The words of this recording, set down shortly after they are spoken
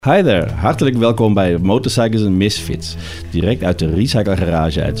Hi there, hartelijk welkom bij Motorcycles and Misfits. Direct uit de Recycle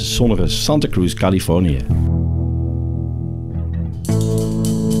Garage uit de zonnige Santa Cruz, Californië.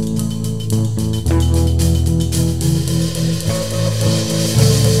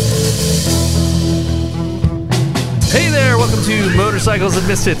 Hey there, welcome to Motorcycles and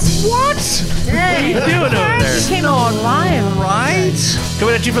Misfits. What? What are Hey, you doing over there? you came on live. Right?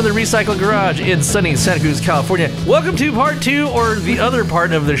 Coming at you from the Recycle Garage in sunny Santa Cruz, California. Welcome to part 2, or the other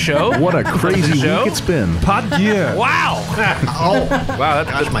part of the show. What a crazy week it's been. Yeah. Wow. Oh, wow, that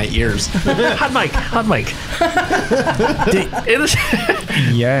got my ears. Hot mic.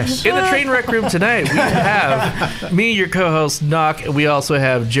 Yes. In the train wreck room tonight, we have me, your co-host, Knock, and we also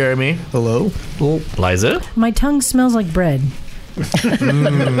have Jeremy. Hello. Liza. My tongue smells like bread.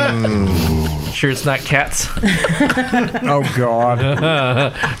 Sure it's not cats. Oh, God.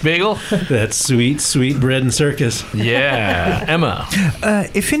 Bagel. That sweet bread and circus. Yeah. Emma.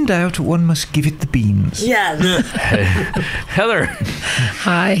 If in doubt, one must give it the beans. Yes. Heather.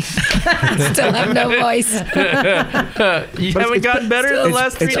 Hi. Still have no voice. You haven't gotten better in the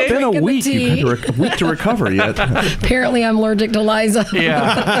last 3 It's days? been a Drinking the week. You've tea. had a week to recover yet. Apparently, I'm allergic to Liza.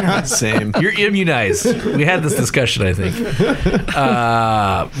 Yeah. Same. You're immunized. We had this discussion, I think.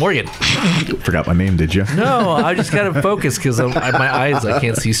 Morgan. Forgot my name, did you? No, I just got to focus because my eyes, I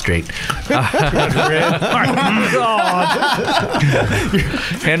can't see straight.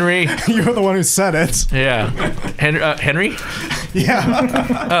 Henry. You're the one who said it. Yeah. Henry?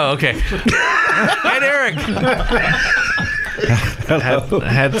 Yeah. Oh, okay. And Eric.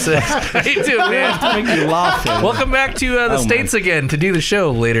 Had sex. How you doing, man? Make you laugh. Welcome back to the States again to do the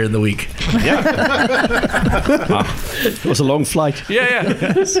show later in the week. It was a long flight. Yeah.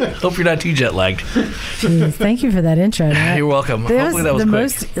 Hope you're not too jet lagged. Jeez, thank you for that intro. You're welcome. That Hopefully that was the quick.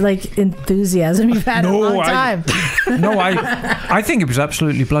 most enthusiasm you've had in a long time. No, I think it was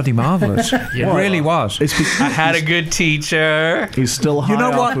absolutely bloody marvelous. It really was. I had a good teacher. He's still high You know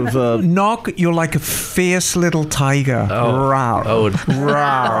what? off of... Knock, you're like a fierce little tiger. Oh. Rawr. Oh,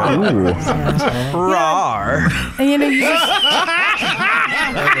 Rawr. Rawr. And you know, you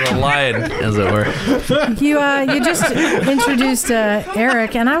a lion, as it were. you just introduced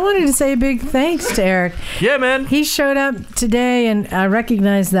Eric, and I wanted to say a big thanks to Eric. Yeah, man. He showed up today, and I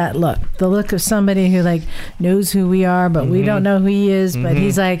recognized that look, the look of somebody who like knows who we are, but we don't know who he is. But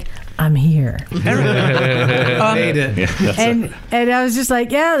he's like, I'm here. Made it. And I was just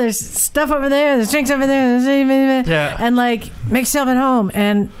like, yeah, there's stuff over there, there's drinks over there, Yeah. and like make yourself at home.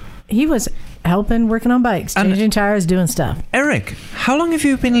 And he was helping, working on bikes, changing tires, doing stuff. Eric, how long have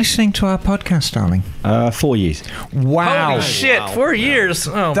you been listening to our podcast, darling? 4 years. Wow. Holy shit, 4 years.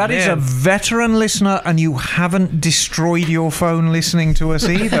 Oh, That is a veteran listener, and you haven't destroyed your phone listening to us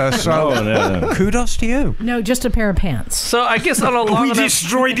either. So No. kudos to you. No, just a pair of pants. So I guess on a long enough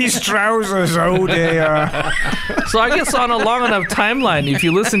destroyed his trousers. Oh dear. timeline, if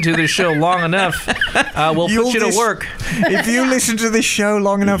you listen to this show long enough, we'll put you to work. If you listen to this show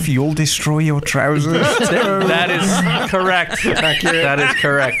long enough, you'll destroy your trousers. That is correct. That is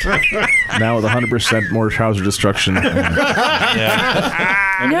correct. Now with 100% more trouser destruction.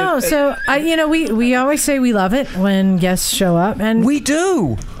 Yeah. No, so we always say we love it when guests show up, and We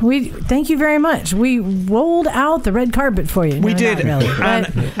do. we thank you very much. We rolled out the red carpet for you. We No, did. not really, And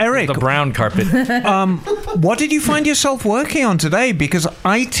but Eric, The brown carpet. what did you find yourself working on today? Because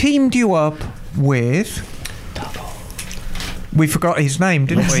I teamed you up with... We forgot his name,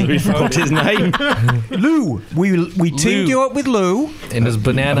 didn't we? We forgot his name. Lou. We teamed you up with Lou. In his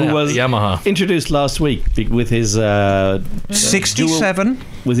banana Who was Yamaha. introduced last week with his 67.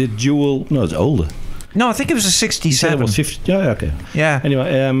 with his dual. No, it's older. No, I think it was a He said it 67. was 50. Yeah, okay. Yeah.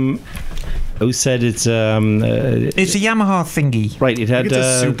 Anyway, who said it's It's a Yamaha thingy. right? It had It's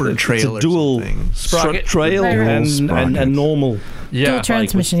a super trail it's a or dual something. Sprocket. trail Right, right. and normal. Yeah. dual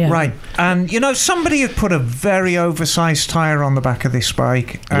transmission. Yeah. Right. And, somebody had put a very oversized tyre on the back of this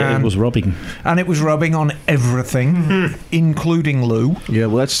bike. Yeah, it was rubbing. And it was rubbing on everything, including Lou. Yeah,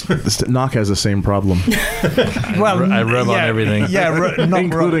 well, Knock has the same problem. Well, I rub on everything. Yeah, not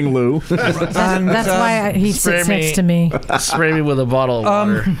Including Lou. And, That's why he spray sits me. next to me. Spray me with a bottle of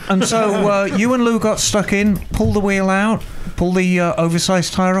water. and so you and Lou got stuck in, pulled the wheel out, pulled the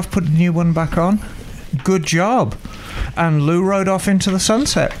oversized tyre off, put the new one back on. Good job. and Lou rode off into the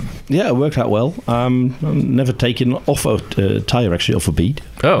sunset. Yeah, it worked out well. I've never taken off a tire actually off a bead.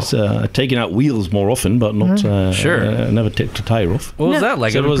 Oh. It's, taken out wheels more often, but not Sure. never took the tire off. What was that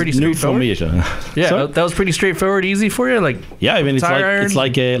like? So It was pretty new for straightforward. me. Yeah, Sorry? that was pretty straightforward, easy for you. Like, Yeah, I mean it's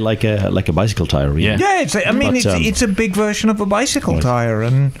like a bicycle tire. Really. Yeah. Yeah, it's a big version of a bicycle tire,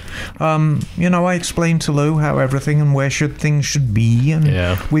 and I explained to Lou how everything and where things should be, and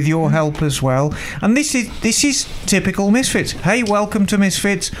with your help as well. And this is typical Misfits. Hey, welcome to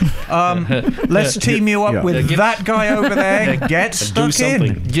Misfits. Let's team you up with that guy over there. Get stuck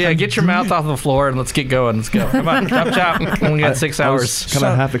in. Yeah, get your mouth off the floor and let's get going. Let's go. Come on, chop chop. Only got 6 I hours. was kind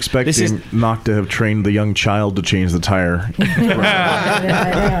of half expecting Knock to have trained the young child to change the tire.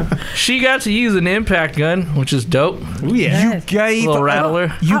 She got to use an impact gun, which is dope. You gave Little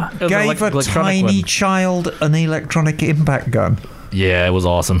rattler. You It was gave a electronic tiny one. child an electronic impact gun. Yeah, it was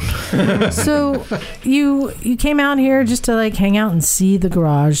awesome. So you came out here just to like hang out and see the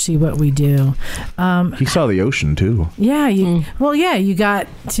garage, see what we do. He saw the ocean too. Yeah, you got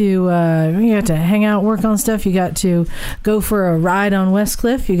to hang out, work on stuff. You got to go for a ride on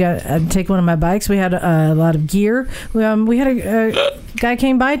Westcliff. You got to take one of my bikes. We had a lot of gear. We had a guy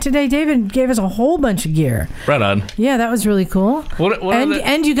came by today. David gave us a whole bunch of gear. Right on. Yeah, that was really cool. What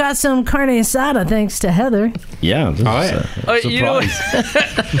And you got some carne asada thanks to Heather. Yeah. you know,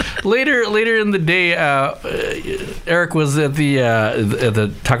 later in the day, Eric was at the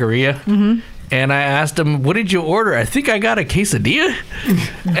taqueria, and I asked him, "What did you order?" I think I got a quesadilla,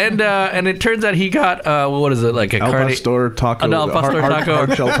 and it turns out he got what is it, like a Al carne? pastor taco. An al pastor taco.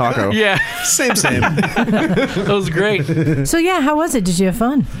 Hard shell taco. Yeah, Same. that was great. So yeah, how was it? Did you have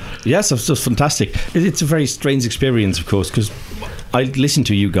fun? Yes, it was fantastic. It's a very strange experience, of course, because I listen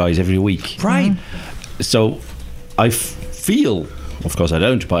to you guys every week. Right. So I feel, of course I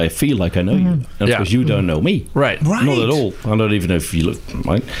don't, but I feel like I know you. And of Yeah. course you don't know me. Right. Right. Not at all. I don't even know if you look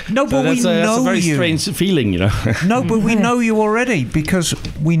right. No, but we that's a know very you. strange feeling, you know. No, but we know you already because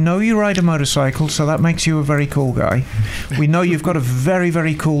we know you ride a motorcycle, so that makes you a very cool guy. We know you've got a very,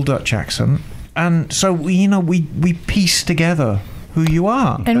 very cool Dutch accent, and so we piece together who you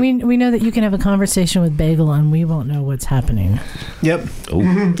are. And we know that you can have a conversation with Bagel and we won't know what's happening. Yep.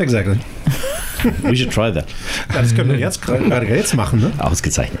 Oh, Exactly. we should try that. Das können wir jetzt machen, ne?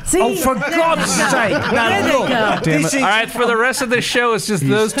 Ausgezeichnet. See? Oh, for God's sake! There they go. This is All right, for the rest of the show, it's just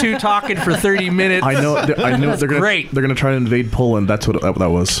those two talking for 30 minutes. I know they're gonna Great. they're gonna try to invade Poland. That's what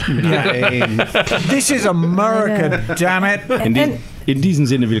that was. this is America, damn it! In diesem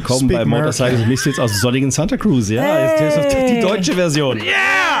Sinne, willkommen Speak bei Motorcycles Misfits aus sonnigen Santa Cruz. Ja, jetzt ist die deutsche Version.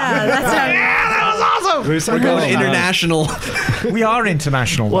 Yeah, that's right. We're going international. We are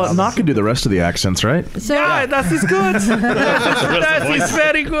international. Well, Knock can do the rest of the accents, right? So, Yeah, that is good. That is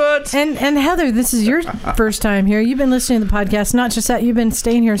very good. And Heather, this is your first time here. You've been listening to the podcast. Not just that, you've been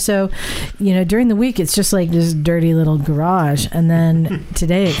staying here. So, during the week, it's just like this dirty little garage. And then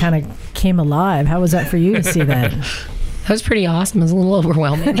today, it kind of came alive. How was that for you to see that? That was pretty awesome. It was a little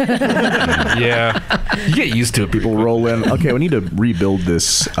overwhelming. Yeah. You get used to it. People roll in. Okay, we need to rebuild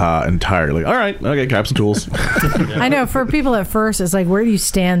this entirely. All right, okay, grab some tools. I know for people at first, it's like, where do you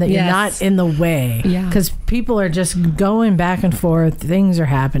stand that you're Yes. not in the way? Yeah. Because people are just going back and forth. Things are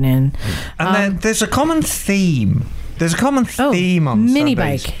happening. And there's a common theme. There's a common theme on mini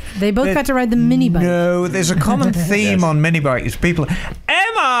Sundays. bike. They both got to ride the mini bike. No, there's a common theme on mini bikes. People,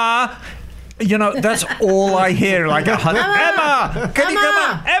 Emma. That's all I hear. Like, Emma, can you come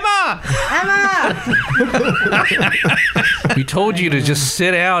on, Emma? We told you to just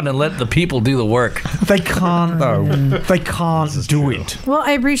sit down and let the people do the work. They can't though. They can't do it. Well,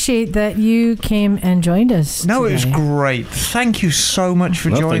 I appreciate that you came and joined us. No, it was today. great. Thank you so much for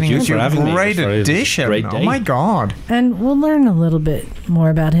Well, thank joining you us. for You're a having me. great It was a addition. great Oh day. my God. And we'll learn a little bit more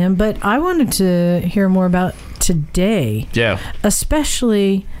about him. But I wanted to hear more about today, Yeah.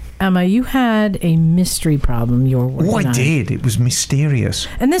 especially. Emma, you had a mystery problem you were working on. I did. It was mysterious.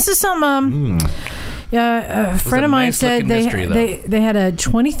 And this is some a friend of mine nice said looking mystery, they had a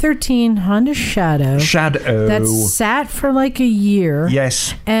 2013 Honda Shadow that sat for like a year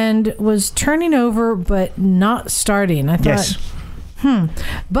Yes. and was turning over but not starting. I thought, Yes.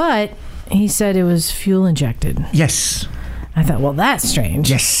 but he said it was fuel injected. Yes. I thought, well, that's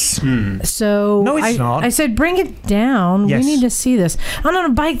strange. Yes. So No, it's not. I said, bring it down. Yes. We need to see this. I'm on a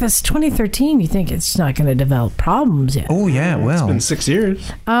bike that's 2013. You think it's not going to develop problems yet? Oh yeah. It's Well. been 6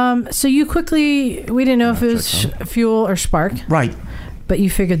 years. So you quickly, we didn't know if it was fuel or spark, Right. but you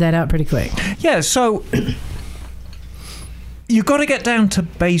figured that out pretty quick. Yeah. So. You've got to get down to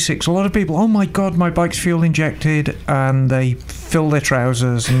basics. A lot of people, oh my God, my bike's fuel injected, and they fill their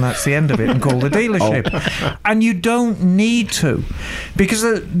trousers, and that's the end of it, and call the dealership. And you don't need to, because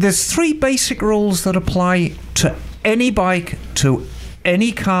there's 3 basic rules that apply to any bike, to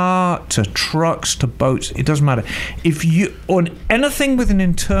any car, to trucks, to boats. It doesn't matter. If you on anything with an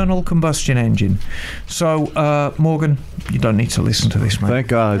internal combustion engine. So, Morgan, you don't need to listen to this, mate. Thank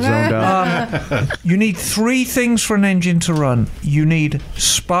God, zoned out. You need 3 things for an engine to run. You need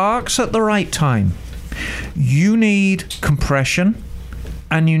sparks at the right time. You need compression.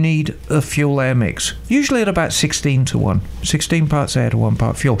 And you need a fuel-air mix, usually at about 16 to 1. 16 parts air to 1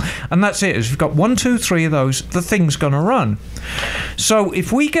 part fuel. And that's it. If you've got 1, 2, 3 of those, the thing's going to run. So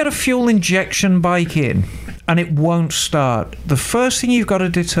if we get a fuel injection bike in and it won't start, the first thing you've got to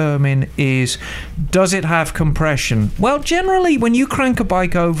determine is, does it have compression? Well, generally, when you crank a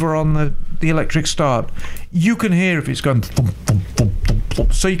bike over on the electric start, you can hear if it's going thump, thump, thump, thump,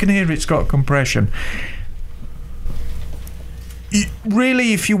 thump. So you can hear it's got compression.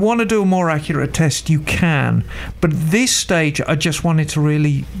 Really, if you want to do a more accurate test, you can. But at this stage, I just wanted to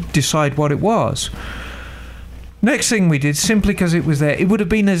really decide what it was. Next thing we did, simply because it was there, it would have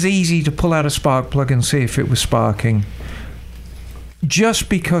been as easy to pull out a spark plug and see if it was sparking. Just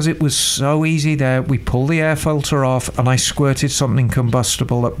because it was so easy there, we pulled the air filter off and I squirted something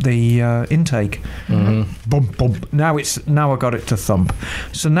combustible up the intake. Bump, bump. Now I got it to thump.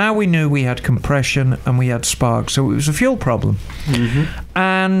 So now we knew we had compression and we had spark. So it was a fuel problem.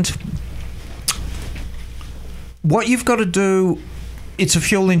 And what you've got to do, it's a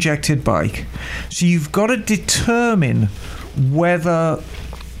fuel injected bike. So you've got to determine whether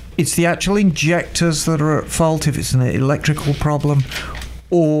it's the actual injectors that are at fault, if it's an electrical problem,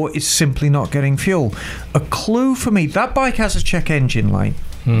 or it's simply not getting fuel. A clue for me, that bike has a check engine light.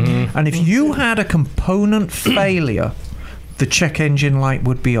 And if you had a component failure, the check engine light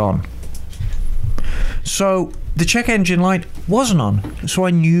would be on. So the check engine light wasn't on, so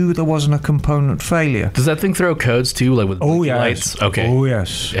I knew there wasn't a component failure. Does that thing throw codes too, like with blinking lights? Okay. Oh,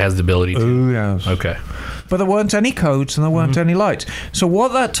 yes. It has the ability to. Oh, yes. Okay. But there weren't any codes and there weren't any lights. So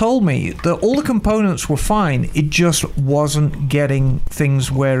what that told me, that all the components were fine, it just wasn't getting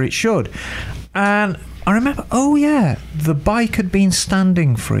things where it should. And I remember, oh yeah, the bike had been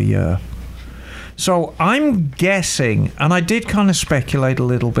standing for a year. So I'm guessing, and I did kind of speculate a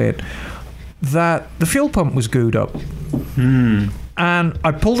little bit, that the fuel pump was gooed up. And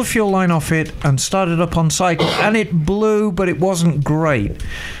I pulled the fuel line off it and started up on cycle, and it blew, but it wasn't great.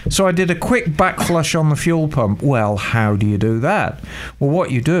 So I did a quick back flush on the fuel pump. Well, how do you do that? Well, what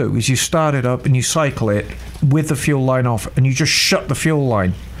you do is you start it up and you cycle it with the fuel line off, and you just shut the fuel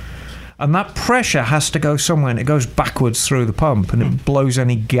line. And that pressure has to go somewhere, and it goes backwards through the pump, and it blows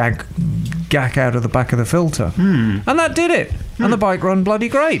any gack out of the back of the filter. And that did it. And the bike run bloody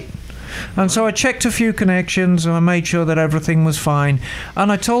great. And so I checked a few connections and I made sure that everything was fine. And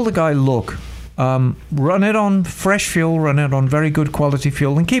I told the guy, look, run it on fresh fuel, run it on very good quality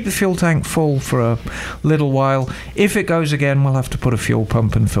fuel, and keep the fuel tank full for a little while. If it goes again, we'll have to put a fuel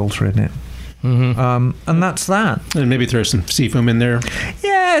pump and filter in it. And that's that. And maybe throw some seafoam in there.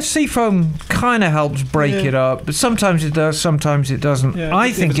 Yeah, seafoam kind of helps break it up, but sometimes it does, sometimes it doesn't. Yeah,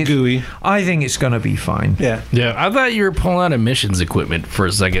 I think it's gooey. I think it's going to be fine. Yeah. I thought you were pulling out emissions equipment for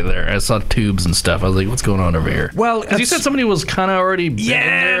a second there. I saw tubes and stuff. I was like, what's going on over here? Well, because you said somebody was kind of already been in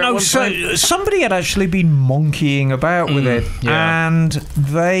there at one point. Somebody had actually been monkeying about with it, and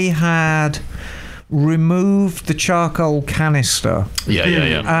they had removed the charcoal canister.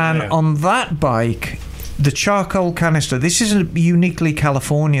 And on that bike, the charcoal canister, this is a uniquely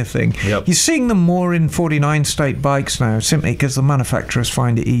California thing. You're seeing them more in 49 state bikes now, simply because the manufacturers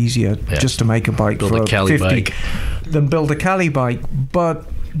find it easier just to make a bike build for a Cali 50 bike than build a Cali bike. But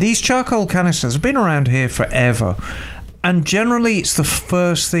these charcoal canisters have been around here forever. And generally, it's the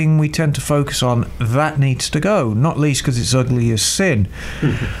first thing we tend to focus on. That needs to go, not least because it's ugly as sin.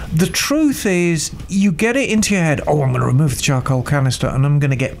 The truth is, you get it into your head, oh, I'm going to remove the charcoal canister and I'm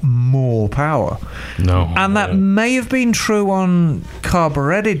going to get more power. And that may have been true on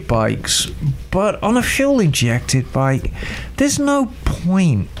carburetted bikes, but on a fuel-injected bike, there's no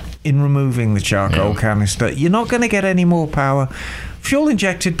point in removing the charcoal canister. You're not going to get any more power.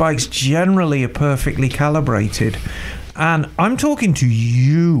 Fuel-injected bikes generally are perfectly calibrated. And I'm talking to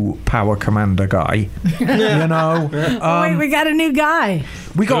you, Power Commander guy. You know. Wait, we got a new guy.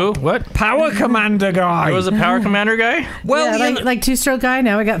 We got What? Power Commander guy. There was a Power Commander guy? Well, Yeah, like two-stroke guy.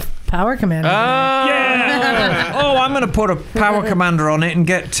 Now we got Power Commander. yeah. Oh, I'm going to put a Power Commander on it and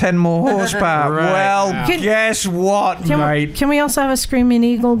get 10 more horsepower. Right. Well, Can- guess what, mate? Can we also have a Screaming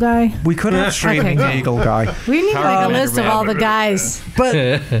Eagle guy? We could have Screaming Okay. Eagle guy. We need like a Commander list of all the man. guys.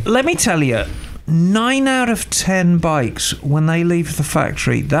 But let me tell you, 9 out of 10 bikes, when they leave the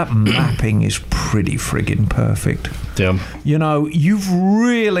factory, that mapping is pretty friggin' perfect. Damn. You know, you've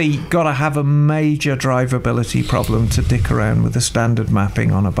really got to have a major drivability problem to dick around with the standard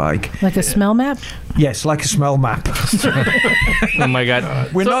mapping on a bike. Like a smell map? Yes, like a smell map. Oh my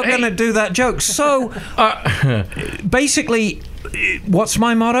God. We're not going to do that joke. So, basically, what's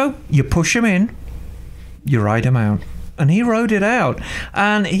my motto? You push him in, you ride him out. And he rode it out.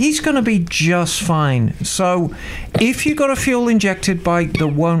 And he's going to be just fine. So, if you got a fuel-injected bike that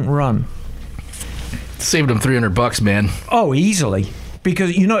won't run, Saved him $300, man. oh, easily.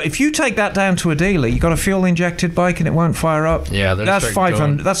 Because, you know, if you take that down to a dealer, you got a fuel-injected bike and it won't fire up. Yeah, they're that's starting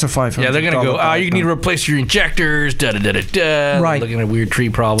 500. going. That's a $500. Yeah, they're gonna go. bike You need to now. replace your injectors. Da da da da da. Right. Looking at a weird tree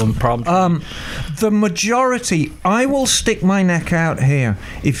problem. The majority, I will stick my neck out here.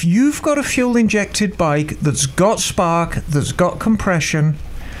 If you've got a fuel-injected bike that's got spark, that's got compression,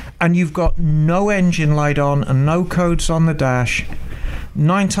 and you've got no engine light on and no codes on the dash,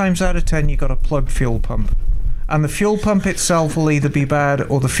 9 times out of 10 you've got a plugged fuel pump. And the fuel pump itself will either be bad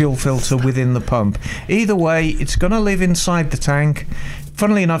or the fuel filter within the pump. Either way, it's going to live inside the tank.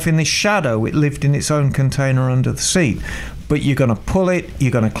 Funnily enough, in this Shadow, it lived in its own container under the seat. But you're going to pull it,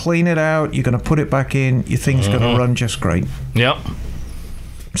 you're going to clean it out, you're going to put it back in, your thing's going to run just great. Yep.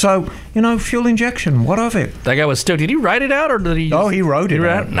 So, you know, fuel injection, what of it? That guy was stoked. Did he ride it out or did he? Oh, he rode it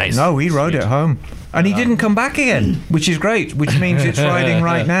out. Nice. No, he rode it home. And he didn't come back again, which is great, which means it's riding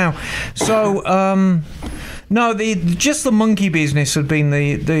right now. So, no, just the monkey business had been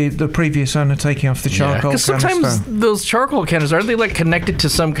the previous owner taking off the charcoal Because canister. sometimes those charcoal canisters, aren't they like connected to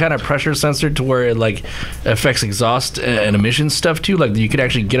some kind of pressure sensor to where it like affects exhaust and emissions stuff too? Like you could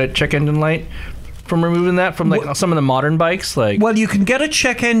actually get a check engine light from removing that from like some of the modern bikes. Like, Well, you can get a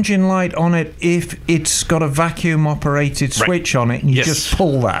check engine light on it if it's got a vacuum operated switch on it, and you Yes. just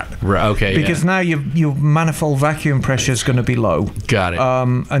pull that. right, okay, Because now your manifold vacuum pressure is going to be low. got it.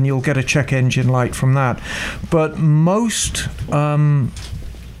 And you'll get a check engine light from that. But most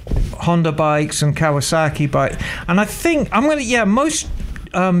Honda bikes and Kawasaki bikes, and I think most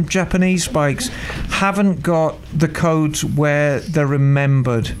Japanese bikes haven't got the codes where they're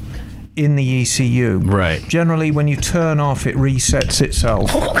remembered in the ECU. Right. Generally, when you turn off, it resets itself.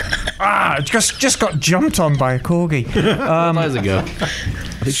 Just got jumped on by a corgi. How's it go? I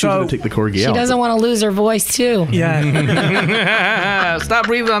think she's So- going to take the corgi She out. doesn't want to lose her voice, too. Yeah. Stop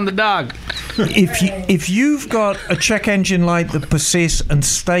breathing on the dog. If you've got a check engine light that persists and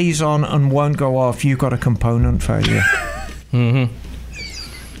stays on and won't go off, you've got a component failure.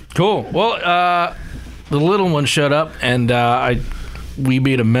 Cool. Well, the little one showed up, and we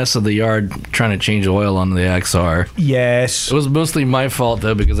made a mess of the yard trying to change oil on the XR. Yes. It was mostly my fault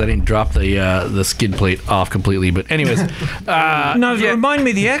though because I didn't drop the skid plate off completely. But anyways, No, remind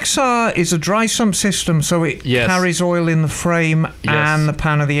me, the XR is a dry sump system, so it Yes. carries oil in the frame and the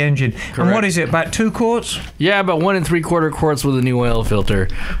pan of the engine. And what Correct. is it, about 2 quarts? yeah, about 1 3/4 quarts with a new oil filter.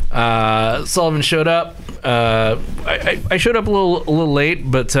 Sullivan showed up. I showed up a little late,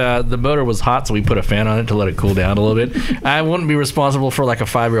 but the motor was hot, so we put a fan on it to let it cool down a little bit. I wouldn't be responsible for like a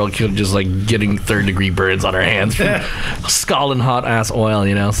 5-year-old kid just like getting 3rd-degree burns on her hands from scalding hot ass oil,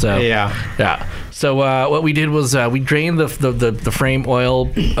 you know. So yeah. So what we did was we drained the frame oil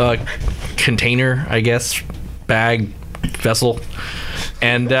container, I guess, bag, vessel,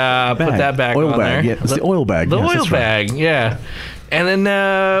 and put that back oil on bag. there. Yeah, it's the oil bag. The Yes, oil that's right. bag, yeah. And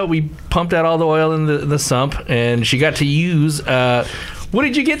then we pumped out all the oil in the sump, and she got to use. What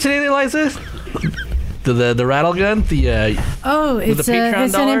did you get today, Eliza? The rattle gun? Oh, With it's the Patreon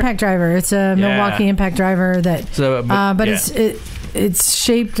an dollar? impact driver. It's a Milwaukee impact driver that. So, but yeah. it's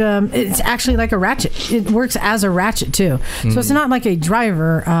shaped. It's actually like a ratchet. It works as a ratchet too. So it's not like a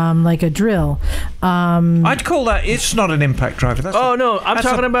driver, like a drill. I'd call that, it's not an impact driver. That's Oh no, I'm that's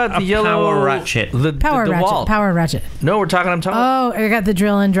talking about a the yellow power ratchet. The Power ratchet. DeWalt. Power ratchet. No, I'm talking. Oh, I got the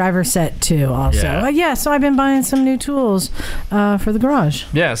drill and driver set too. Also, Yeah. So I've been buying some new tools for the garage.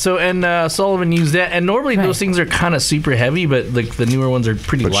 Yeah. So and Sullivan used that, and normally Right. those things are kind of super heavy, but like the newer ones are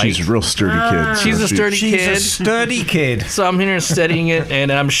pretty But light. she's a real sturdy kid. She's a sturdy She's kid. a sturdy kid. So I'm here studying it,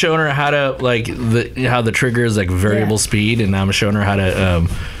 and I'm showing her how to how the trigger is like variable Yeah. speed, and I'm showing her how to.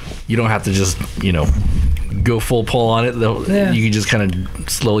 You don't have to just go full pull on it. You can just kind of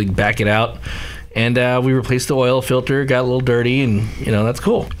slowly back it out. And we replaced the oil filter, got a little dirty, and, that's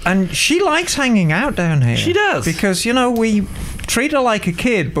cool. And she likes hanging out down here. She does. Because, we treat her like a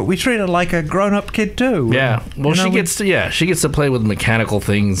kid, but we treat her like a grown-up kid, too. Yeah. Well, she gets to play with mechanical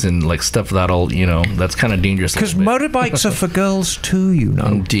things and, like, stuff that'll, that's kind of dangerous. Because motorbikes are for girls, too,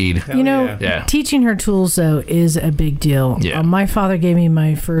 Indeed. Teaching her tools, though, is a big deal. Yeah. My father gave me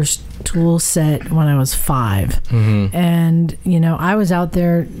my first tool set when I was 5. Mm-hmm. And, I was out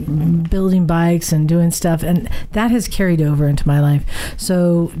there building bikes and doing stuff, and that has carried over into my life.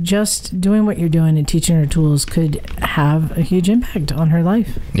 So just doing what you're doing and teaching her tools could have a huge impact on her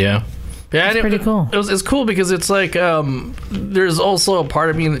life. Yeah. Yeah, it's pretty cool. It's cool because it's like there's also a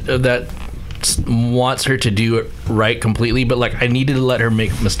part of me that wants her to do it right completely, but like I needed to let her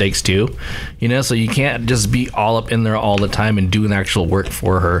make mistakes too, so you can't just be all up in there all the time and doing actual work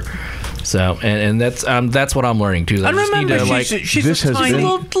for her. So and that's what I'm learning too. And remember, she's a tiny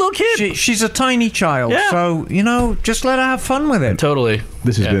little kid. She's a tiny child, so just let her have fun with it. Totally.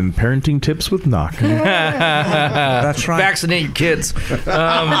 This has been Parenting Tips with Knock. That's right. Vaccinate your kids. Sorry, but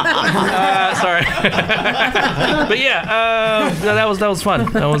that was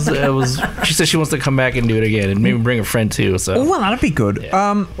fun. That was. She said she wants to come back and do it again, and maybe bring a friend too. So well, that'd be good.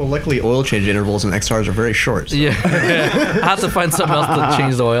 Well, luckily, oil change intervals in XRs are very short. So. Yeah, I'll have to find something else to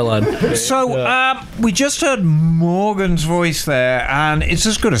change the oil on. So we just heard Morgan's voice there, and it's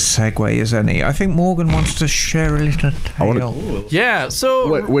as good a segue as any. I think Morgan wants to share a little tale. Yeah. So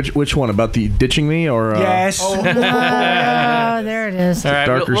which one, about the ditching me or? Yes. There it is. All right,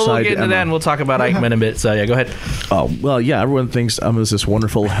 Darker we'll side get into Emma. that, and we'll talk about Eichmann in a bit. So yeah, go ahead. Oh well, yeah. Everyone thinks Emma's this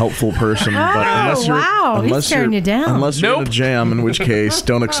wonderful, helpful person, but unless tearing you down. Unless you're in a jam, in which case,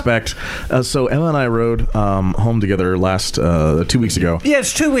 don't expect. So Emma and I rode home together last 2 weeks ago.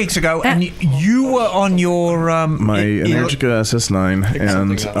 Yes, 2 weeks ago, and you were on your my Energica SS9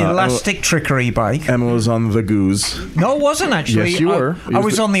 and elastic trickery bike. Emma was on the Goose. No, it wasn't actually. Yes, you were. I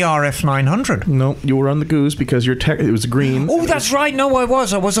was on the RF 900. No, you were on the Goose because your it was green. Oh, that's right. No, I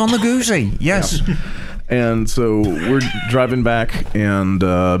was. I was on the Goosey. Yes. Yeah. And so we're driving back and,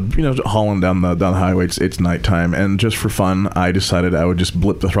 hauling down the highway. It's nighttime. And just for fun, I decided I would just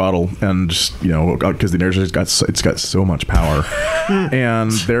blip the throttle and just, because the Energica's it's got so much power.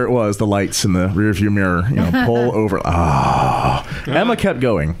 And there it was, the lights in the rearview mirror, pull over. Emma kept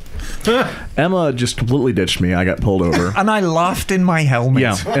going. Emma just completely ditched me. I got pulled over, and I laughed in my helmet.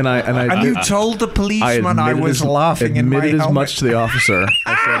 Yeah, and you told the policeman I was laughing in my helmet. Admitted as much to the officer.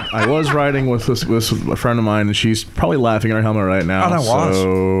 I said I was riding with a friend of mine, and she's probably laughing in her helmet right now. And I was.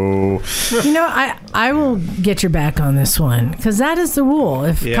 I will get your back on this one because that is the rule.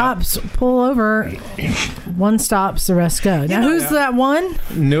 If cops pull over, one stops, the rest go. Now, who's that one?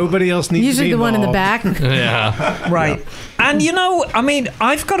 Nobody else needs usually to be the one in the back. Yeah, right. And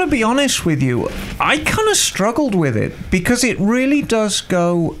I've got to be honest with you. I kind of struggled with it because it really does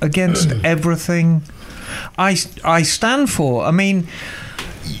go against everything I stand for. I mean,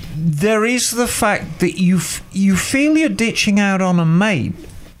 there is the fact that you feel you're ditching out on a mate,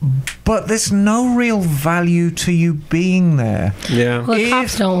 but there's no real value to you being there. Yeah. Well, the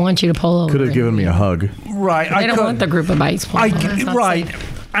cops don't want you to pull over. Could have given me a hug. Right. They don't want the group of bikes pulling over. Right.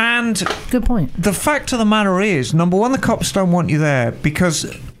 And good point. The fact of the matter is, number one, the cops don't want you there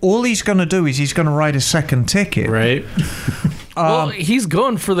because all he's going to do is he's going to write a second ticket. Right. Well, he's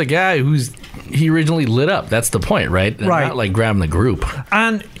going for the guy he originally lit up. That's the point, right? They're not like grabbing the group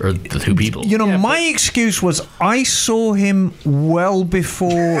or the two people. My excuse was I saw him well before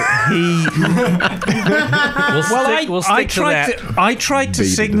he. I tried to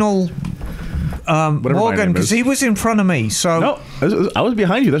signal. Morgan, because he was in front of me. So no, I was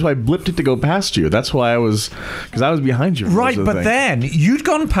behind you. That's why I blipped it to go past you. That's why I was behind you. Right, but then you'd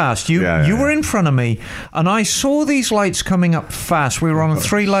gone past. You were in front of me, and I saw these lights coming up fast. We were on a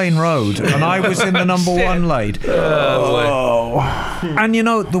 3-lane road, and I was in the number 1 lane. And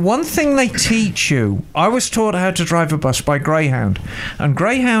the one thing they teach you, I was taught how to drive a bus by Greyhound, and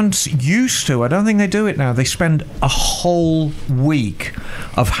Greyhounds used to. I don't think they do it now. They spend a whole week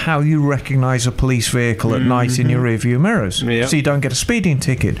of how you recognise a police vehicle at night in your rearview mirrors, so you don't get a speeding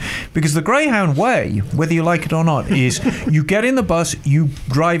ticket. Because the Greyhound way, whether you like it or not, is you get in the bus, you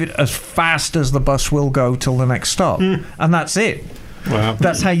drive it as fast as the bus will go till the next stop, and that's it. Wow.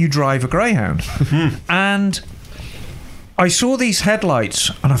 That's how you drive a Greyhound. And I saw these headlights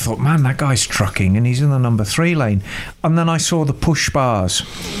and I thought, man, that guy's trucking and he's in the number 3 lane. And then I saw the push bars.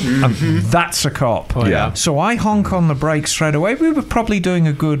 And that's a cop. So I honk on the brakes straight away. We were probably doing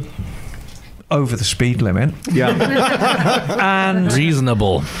a good over the speed limit. Yeah. And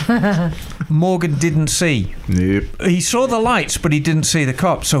reasonable. Morgan didn't see. Yep. He saw the lights, but he didn't see the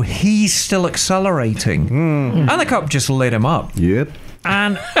cop, so he's still accelerating. And the cop just lit him up. Yep.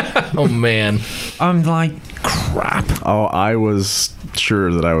 And Oh man. I'm like, crap. Oh, I was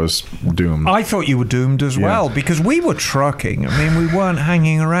sure that I was doomed. I thought you were doomed as well, because we were trucking. I mean, we weren't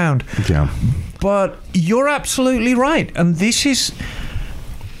hanging around. Yeah. But you're absolutely right. And this is...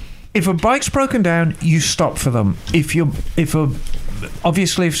 If a bike's broken down, you stop for them.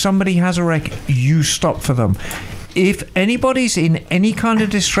 Obviously, if somebody has a wreck, you stop for them. If anybody's in any kind of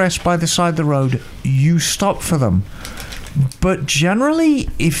distress by the side of the road, you stop for them. But generally,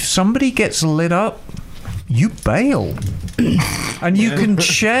 if somebody gets lit up, you bail. And you can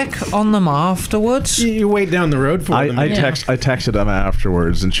check on them afterwards. You wait down the road for them. I texted Emma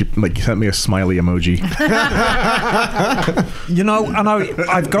afterwards, and she sent me a smiley emoji. You know, and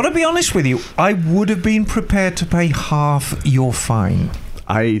I've got to be honest with you, I would have been prepared to pay half your fine.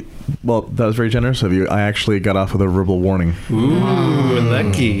 Well, that was very generous of you. I actually got off with a verbal warning. Ooh,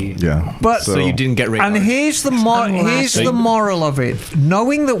 lucky. Yeah. But So you didn't get raped. And here's the moral of it.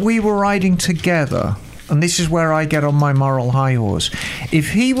 Knowing that we were riding together, and this is where I get on my moral high horse.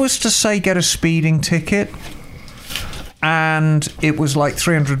 If he was to say get a speeding ticket and it was like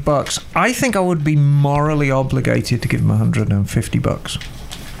 $300, I think I would be morally obligated to give him $150.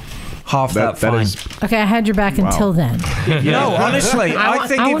 Half that fine. Okay, I had your back until then. No, honestly, I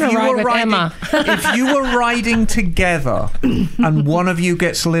think if you were riding together and one of you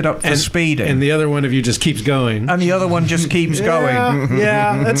gets lit up for speeding, and the other one of you just keeps going, and the other one just keeps going,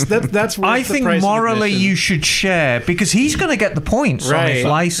 that's worth I the think price of morally admission. you should share, because he's going to get the points on his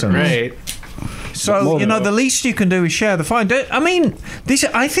license. Right. So the least you can do is share the fine. I mean,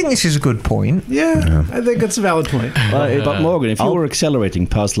 I think this is a good point. Yeah, I think that's a valid point. But Morgan, if you were accelerating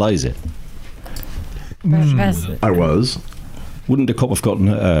past Liza, I was. wouldn't the cop have gotten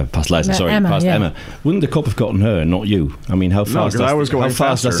her? Past Liza, sorry, Emma, past yeah. Emma. Wouldn't the cop have gotten her, and not you? I mean, how fast? 'cause I was going how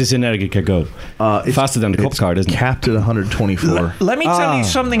fast faster. does this Energica go? It's Faster than the cop it's car, isn't it? Capped at 124. Let me tell you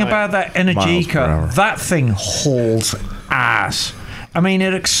something about that Miles per Energica. hour. That thing hauls ass. I mean,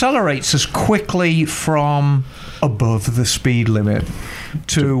 it accelerates as quickly from above the speed limit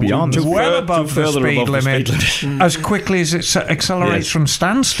to beyond the well speed- above to the further speed above the limit speed as quickly as it accelerates Yes. from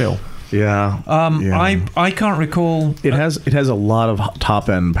standstill. Yeah. I can't recall. It has a lot of top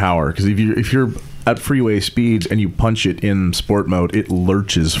end power, because if you're at freeway speeds and you punch it in sport mode, it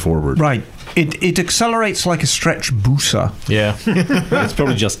lurches forward. Right. It accelerates like a stretch Busa. Yeah. It's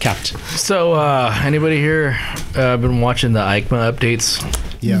probably just capped. So, anybody here been watching the EICMA updates?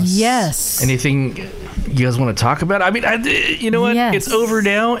 Yes. Anything you guys want to talk about? I mean, you know what? Yes. It's over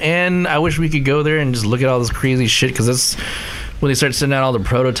now, and I wish we could go there and just look at all this crazy shit, because that's when they start sending out all the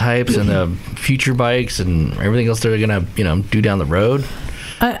prototypes and the future bikes and everything else they're gonna, do down the road.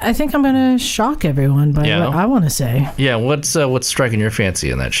 I think I'm going to shock everyone by what I want to say. Yeah, what's striking your fancy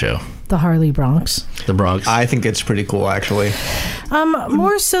in that show? The Harley Bronx. The Bronx. I think it's pretty cool, actually.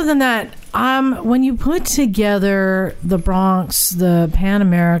 More so than that, when you put together the Bronx, the Pan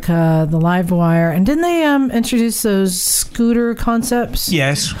America, the Livewire, and didn't they introduce those scooter concepts?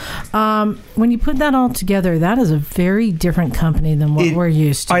 Yes. When you put that all together, that is a very different company than what we're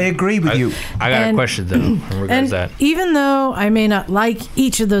used to. I agree with you. I got a question, though, in regards to that. Even though I may not like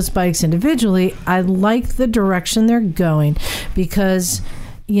each of those bikes individually, I like the direction they're going, because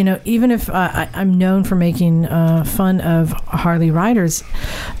even if I'm known for making fun of Harley riders,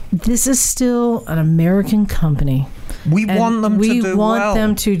 this is still an American company. We want them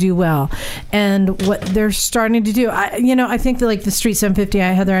to do well. And what they're starting to do, I think that like the Street 750,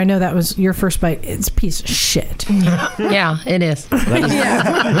 Heather, I know that was your first bike. It's a piece of shit. Yeah, it is.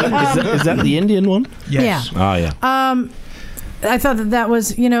 Is that the Indian one? Yes. Yeah. Oh, yeah. I thought that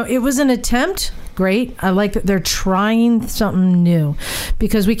was, it was an attempt. Great. I like that they're trying something new,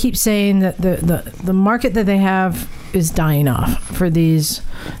 because we keep saying that the market that they have is dying off for these,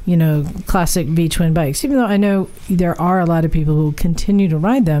 classic V-twin bikes, even though I know there are a lot of people who will continue to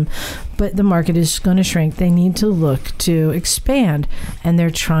ride them, but the market is going to shrink. They need to look to expand, and they're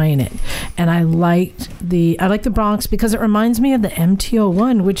trying it. And I like the Bronx because it reminds me of the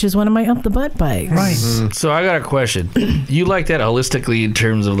MT-01, which is one of my up the butt bikes. Right. So I got a question. You like that holistically in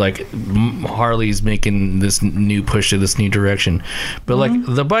terms of like Harley's making this new push to this new direction, but like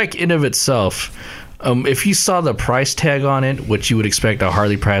the bike in of itself, if you saw the price tag on it, what you would expect a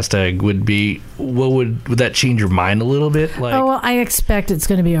Harley price tag would be, what would that change your mind a little bit? Like, well, I expect it's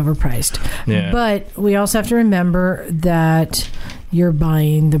going to be overpriced. Yeah. But we also have to remember that you're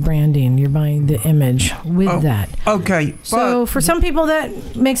buying the branding, you're buying the image with that. Okay. So for some people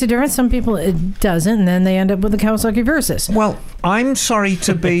that makes a difference, some people it doesn't, and then they end up with the Kawasaki Versys. Well, I'm sorry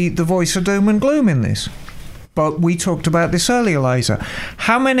to be the voice of doom and gloom in this, but we talked about this earlier, Liza.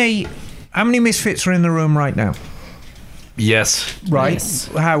 How many misfits are in the room right now? Yes. Right? Yes.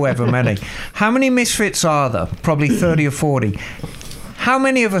 However many. How many misfits are there? Probably 30 or 40. How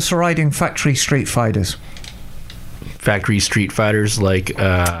many of us are riding factory Street Fighters? Factory Street Fighters, like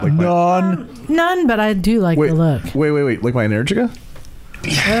None. None, but I do like the look. Wait. Like my Energica?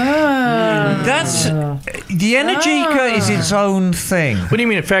 That's the Energica is its own thing. What do you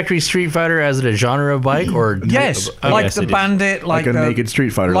mean a factory Street Fighter? As it a genre of bike or Yes, like the Bandit, like a naked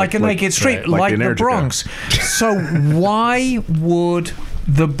Street Fighter, like a naked Street, like the Bronx. So why would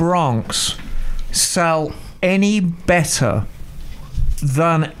the Bronx sell any better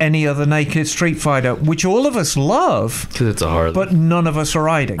than any other naked Street Fighter, which all of us love? Because it's a Harley, but none of us are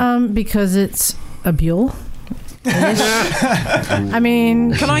riding. Because it's a Buell. I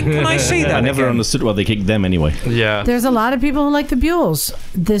mean, can I see that? I never understood why they kicked them anyway. Yeah, there's a lot of people who like the Buells.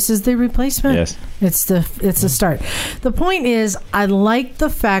 This is the replacement. Yes, it's the start. The point is, I like the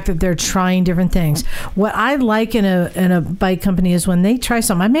fact that they're trying different things. What I like in a bike company is when they try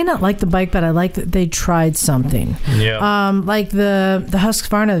something. I may not like the bike, but I like that they tried something. Yeah. Like the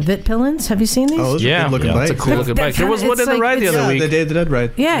Husqvarna Vitpillins. Have you seen these? Oh, those are good looking bikes. It's a cool looking bike. There was one in the ride the other week. The Day of the Dead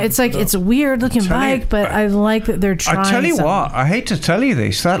ride. Yeah, it's like it's a weird looking bike, but I like that they're trying. I tell you something. what, I hate to tell you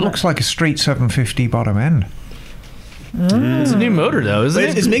this, that looks like a Street 750 bottom end. It's a new motor though, isn't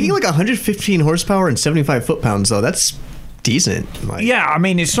it? It's making like 115 horsepower and 75 foot-pounds though. That's decent. Like, yeah, I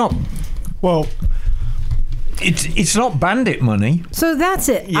mean it's not. Well, it's not Bandit money. So that's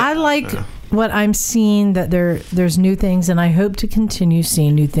it. Yeah. I like what I'm seeing, that there's new things, and I hope to continue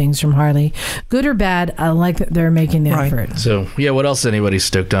seeing new things from Harley, good or bad. I like that they're making the effort. So yeah, what else is anybody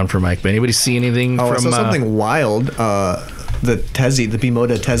stoked on for Mike? Anybody see anything from? I saw something wild. The Tezzy, the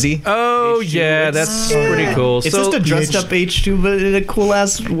Bimoda Tezzy. Oh H2. Yeah, that's pretty cool. It's just a dressed up H2, but in a cool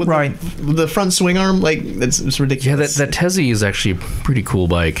ass with the front swing arm. Like it's ridiculous. Yeah, that Tezzy is actually a pretty cool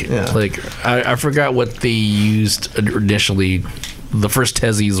bike. Yeah. Like I forgot what they used initially. The first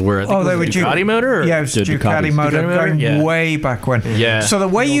Tezzies were, I think, they were Ducati motor? Or? Yeah, it was Ducati motor going way back when. Yeah. So the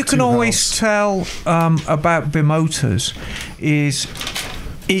way you can always tell about Bimotas is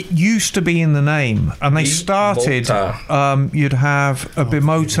it used to be in the name, and they started, you'd have a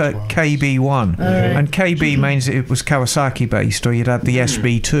Bimota KB1, and KB means it was Kawasaki based, or you'd have the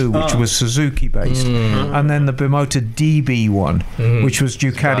SB2, which was Suzuki based, and then the Bimota DB1, which was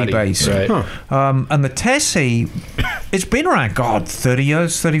Ducati based. Right. And the Tessie, it's been around, 30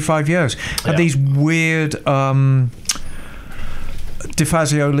 years, 35 years. Had these weird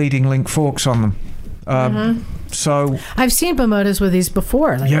DeFazio leading link forks on them. So I've seen Bimotas with these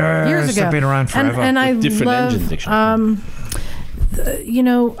before, years ago. They've been around forever. And I different love, engine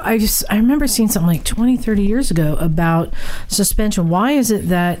I remember seeing something like 20, 30 years ago about suspension. Why is it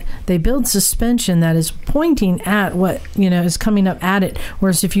that they build suspension that is pointing at what, is coming up at it,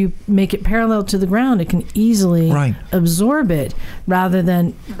 whereas if you make it parallel to the ground, it can easily absorb it rather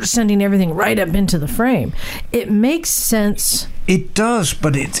than sending everything right up into the frame? It makes sense. It does,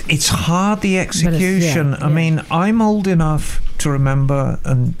 but it's hard, the execution. I mean, I'm old enough to remember,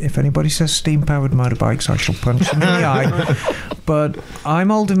 and if anybody says steam-powered motorbikes, I shall punch them in the eye. But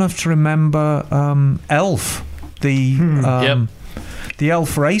I'm old enough to remember Elf, the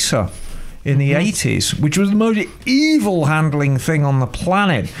Elf Racer in the 80s, which was the most evil handling thing on the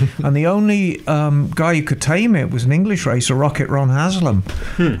planet. And the only guy who could tame it was an English racer, Rocket Ron Haslam.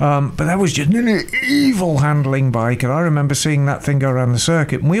 But that was just an evil handling bike. And I remember seeing that thing go around the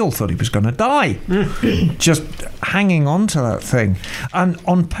circuit, and we all thought he was going to die. Just hanging on to that thing. And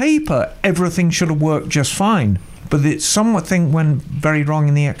on paper, everything should have worked just fine. But it's something went very wrong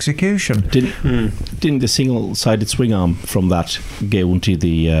in the execution. Didn't the single-sided swing arm from that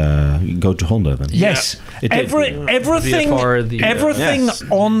go to Honda then? Yes. Everything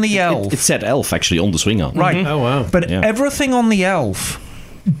on the Elf. It said Elf actually on the swing arm. Right. Oh, wow. But everything on the Elf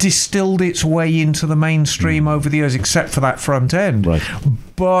distilled its way into the mainstream over the years, except for that front end. Right.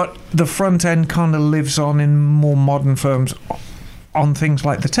 But the front end kind of lives on in more modern firms on things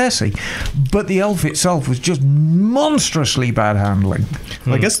like the Tessie, but the Elf itself was just monstrously bad handling.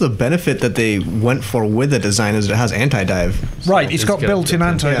 Well, I guess the benefit that they went for with the design is it has anti-dive. Right, it's got built-in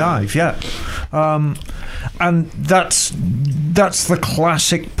anti-dive, and that's the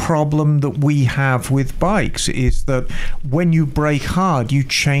classic problem that we have with bikes, is that when you brake hard, you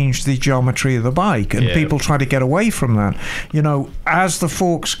change the geometry of the bike, and people try to get away from that. As the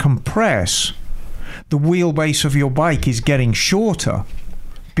forks compress, the wheelbase of your bike is getting shorter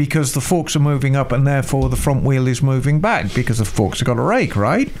because the forks are moving up and therefore the front wheel is moving back because the forks have got a rake,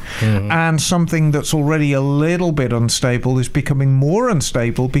 right? Mm-hmm. And something that's already a little bit unstable is becoming more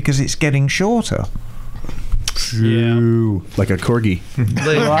unstable because it's getting shorter. True. Like a corgi.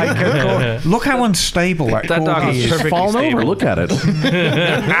 Look how unstable that That dog corgi is is. perfectly Falling over. stable. Look at it.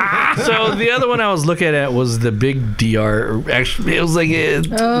 So the other one I was looking at was the big DR. Actually, it was like a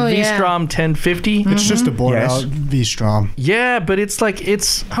Oh, yeah. V-Strom 1050. It's just a bored Yes. out V-Strom. Yeah, but it's like I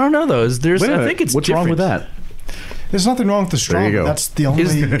don't know though. There's Wait a I minute. think it's What's different. wrong with that? There's nothing wrong with the Strom. you go. That's the only.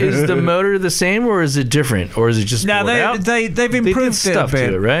 Is the motor the same or is it different or is it just No, bored out? they've did improved it a stuff to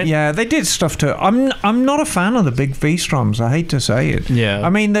bit, it, right? Yeah, they did stuff to it. I'm not a fan of the big V-Stroms. I hate to say it. Yeah. I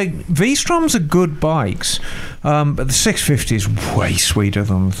mean, the V-Stroms are good bikes, but the 650 is way sweeter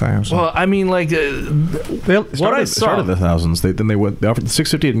than the 1000. Well, I mean, like what I saw. Started the thousands. They offered the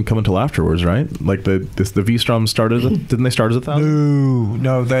 650 didn't come until afterwards, right? Like the V-Strom started. Didn't they start as 1,000?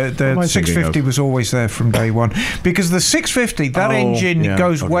 No, am the I thinking 650 of? was always there from day one because the 650 that Oh, engine yeah,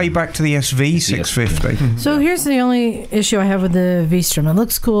 goes okay. way back to the SV 650. So here's the only issue I have with the V-Strom. It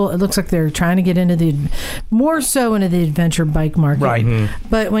looks cool. It looks like they're trying to get into the adventure bike market. Right.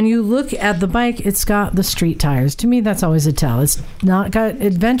 But when you look at the bike, it's got the street tires. To me, that's always a tell. It's not got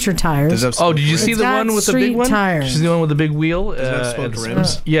adventure tires. Oh, did you see It's the got one with the street big one? tires. She's the one with the big wheel. Does it have spoke it's-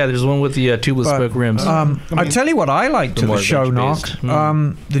 rims? Yeah, there's one with the tubeless But, spoke rims. I tell you what I like to more the show knock.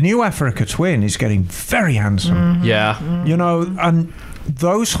 adventure-based. The new Africa Twin is getting very handsome. yeah. You know, and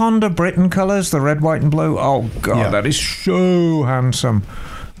those Honda Britain colours, the red, white, and blue. Oh god, Yeah. that is so handsome.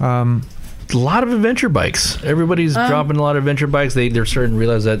 A lot of adventure bikes. Everybody's dropping a lot of adventure bikes. They're starting to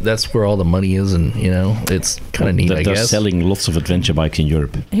realize that that's where all the money is, and it's kind of neat. They're I guess. selling lots of adventure bikes in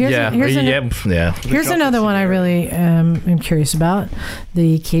Europe. Here's Here's another one I really am curious about: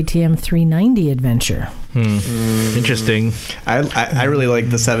 the KTM 390 Adventure. Interesting. I really like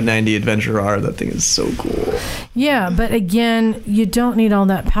the 790 Adventure R. That thing is so cool. Yeah, but again, you don't need all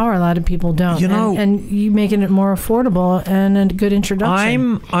that power. A lot of people don't. You know- and you making it more affordable and a good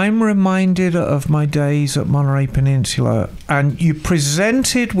introduction. I'm reminded of my days at Monterey Peninsula, and you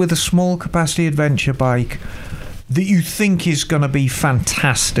presented with a small capacity adventure bike that you think is going to be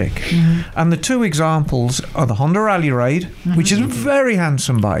fantastic. And the two examples are the Honda Rally Raid, which is a very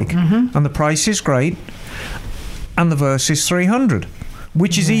handsome bike, and the price is great, and the Versys 300,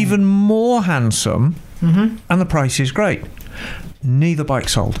 which is even more handsome, and the price is great. Neither bike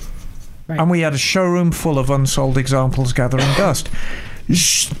sold. Right. And we had a showroom full of unsold examples gathering dust.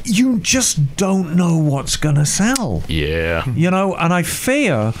 You just don't know what's going to sell. Yeah. You know, and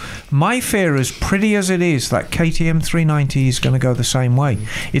my fear, as pretty as it is, that KTM 390 is going to go the same way.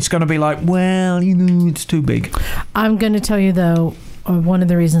 It's going to be like, well, it's too big. I'm going to tell you, though, one of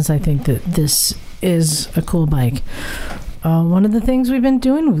the reasons I think that this is a cool bike. One of the things we've been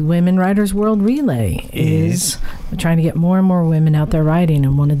doing with Women Riders World Relay is trying to get more and more women out there riding.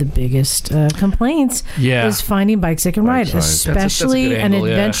 And one of the biggest complaints is finding bikes they can ride, especially that's a good an angle,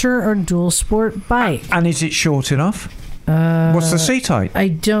 yeah. adventure or dual sport bike. And is it short enough? What's the seat height? I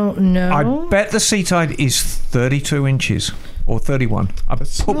don't know. I bet the seat height is 32 inches or 31. I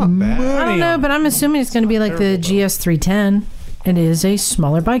put money I don't know, on. but I'm assuming it's going to be like the GS 310. It is a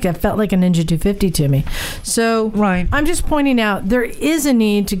smaller bike. It felt like a Ninja 250 to me. So Right. I'm just pointing out there is a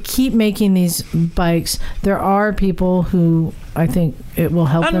need to keep making these bikes. There are people who I think it will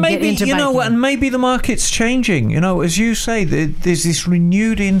help And them maybe, get into biking. and maybe the market's changing. As you say, there's this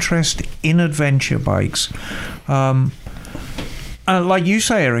renewed interest in adventure bikes. Like you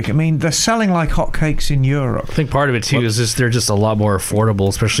say, Eric, I mean, they're selling like hotcakes in Europe. I think part of it too is just they're just a lot more affordable,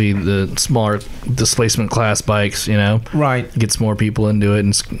 especially the smaller displacement class bikes. Right. Gets more people into it and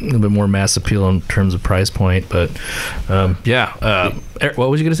it's a little bit more mass appeal in terms of price point. But Eric, what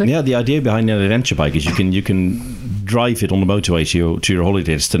was you going to say? Yeah, the idea behind an adventure bike is you can drive it on the motorway to your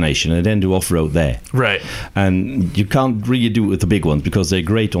holiday destination and then do off-road there. Right. And you can't really do it with the big ones because they're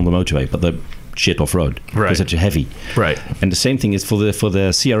great on the motorway, but they're shit off-road because they're too heavy. Right. And the same thing is for the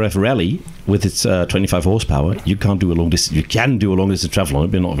CRF Rally with its 25 horsepower. You can't do a long distance. You can do a long distance travel on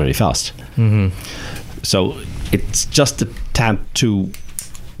it, but not very fast. So it's just a tad too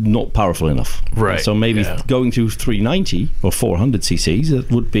not powerful enough. Right. So maybe going to 390 or 400 cc's, that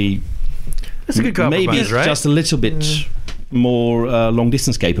would be That's a good compromise, maybe right? just a little bit more long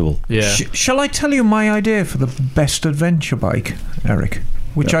distance capable. Yeah. Shall I tell you my idea for the best adventure bike, Eric?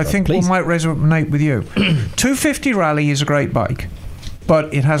 Which I think please. might resonate with you. 250 Rally is a great bike,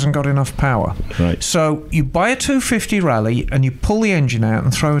 but it hasn't got enough power. Right. So you buy a 250 Rally and you pull the engine out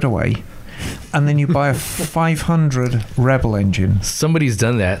and throw it away, and then you buy a 500 Rebel engine. Somebody's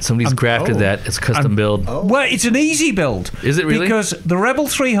done that. Somebody's crafted that. It's custom build. Well, it's an easy build. Is it really? Because the Rebel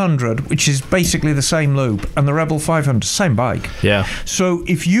 300, which is basically the same loop, and the Rebel 500, same bike. Yeah. So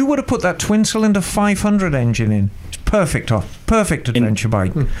if you were to put that twin-cylinder 500 engine in, it's perfect adventure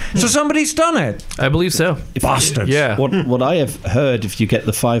bike. So somebody's done it. I believe so. Bastards. Yeah. What I have heard, if you get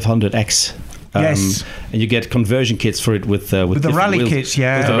the 500X, Yes. and you get conversion kits for it with the different rally wheels. kits,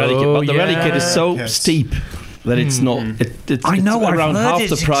 yeah. With the rally kit, but the rally kit is so Yes. steep that it's not. It's I know, I've around heard half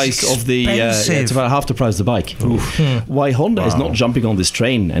the it's price of the. expensive. It's about half the price of the bike. Why Honda is not jumping on this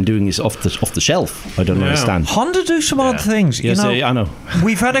train and doing this off the shelf? I don't understand. Honda do some odd things. Yes, you know, I know.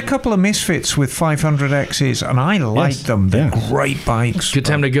 We've had a couple of misfits with 500Xs, and I like Yes. them. They're Yeah. great bikes. Good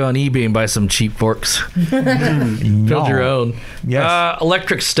time to go on eBay and buy some cheap forks. Build your own. Yes.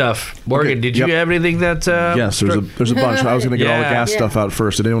 Electric stuff. Morgan, Okay, did you yep. have anything that? Yes, there's a bunch. I was going to get all the Yeah. gas stuff out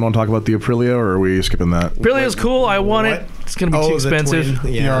first. Did anyone want to talk about the Aprilia, or are we skipping that? Aprilia's cool. I want it. It's going to be too the expensive.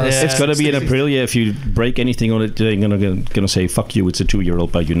 twin- yeah. It's got to be an Aprilia. If you break anything on it, they're gonna say "fuck you." It's a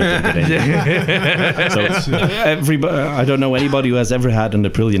 2-year-old bike. You're not gonna get it. So everybody, I don't know anybody who has ever had an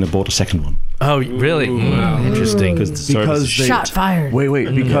Aprilia and bought a second one. Oh, really? Interesting. Because they- Shot fired.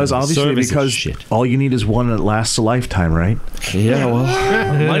 Wait, because obviously Service is because shit. all you need is one that lasts a lifetime, right? Yeah, well,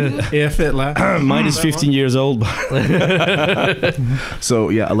 If it lasts. mine is 15 years old. So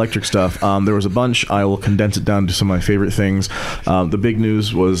yeah, electric stuff. There was a bunch. I will condense it down to some of my favorite things. The big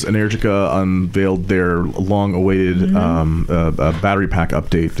news was Energica unveiled their long-awaited battery pack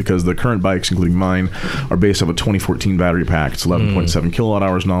update, because the current bikes, including mine, are based off a 2014 battery pack. It's 11.7 kilowatt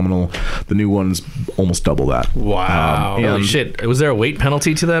hours nominal. The new one's almost double that. Wow. Holy and shit. Was there a weight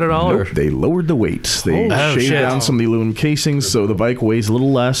penalty to that at all? Nope, they lowered the weight. They Oh, shaved shit. down some of the aluminum casings, so the bike weighs a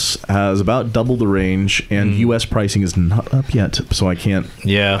little less, has about double the range, and U.S. pricing is not up yet, so I can't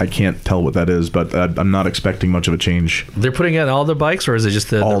tell what that is, but I'm not expecting much of a change. They're putting out all the bikes, or is it just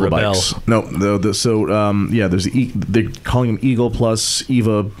the All the Rebel? bikes. No, there's the they're calling them Eagle Plus,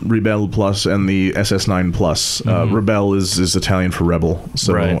 Eva Rebel Plus, and the SS9 Plus. Rebel is Italian for rebel,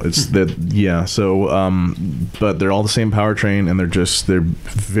 so Right. it's that. Yeah, so but they're all the same powertrain, and they're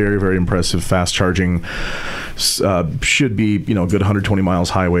very, very impressive, fast charging. Should be good 120 miles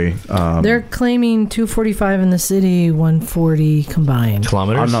highway. They're claiming 245 in the city, 140 combined.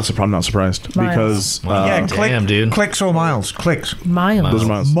 Kilometers? I'm not surprised Miles. because Wow. Damn, dude. Clicks or miles? Clicks. Miles. those are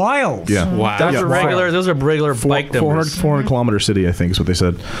miles. Miles. Yeah. Wow. Yeah, Those are regular bike 400, numbers. 400 kilometer city, I think is what they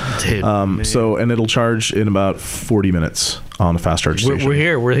said. Dude, So, and it'll charge in about 40 minutes on a fast charge station. we're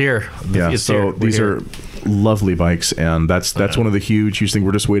here. We're here. Yeah, It's so here. We're these here. are lovely bikes, and that's one of the huge things.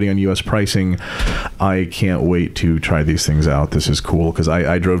 We're just waiting on U.S. pricing. I can't wait to try these things out. This is cool, because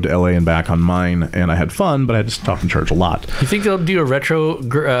I drove to L.A. and back on mine, and I had fun, but I had to stop and charge a lot. You think they'll do a retro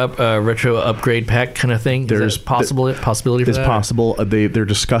upgrade pack kind of thing? There's Is that possibility for It's that? possible. They're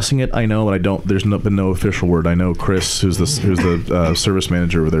discussing it. I know, but I don't. There's been no official word. I know Chris, who's the service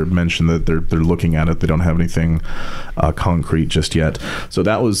manager over there, mentioned that they're looking at it. They don't have anything concrete just yet. So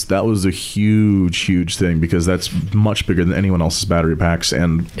that was a huge thing, because that's much bigger than anyone else's battery packs,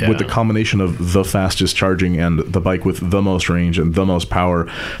 and with the combination of the fastest charging and the bike with the most range and the most power,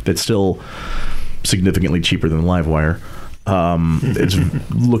 that's still significantly cheaper than Livewire. It's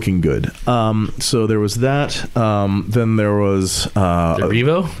looking good. So there was that. Then there was The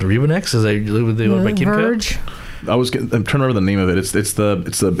Revo Next, is that the one by Kimco? Verge. I'm trying to remember the name of it. It's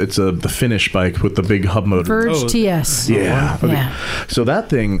the Finnish bike with the big hub motor. Verge TS. Yeah. Okay. Yeah. So that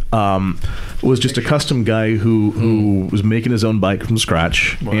thing was just a custom guy who was making his own bike from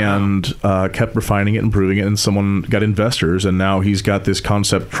scratch and kept refining it, improving it, and someone got investors, and now he's got this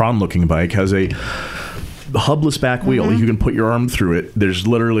concept Tron-looking bike, has a hubless back wheel. You can put your arm through it. There's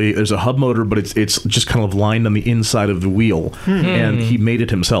a hub motor, but it's just kind of lined on the inside of the wheel, and he made it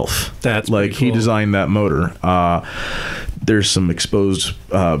himself. That's like pretty cool. he designed that motor. There's some exposed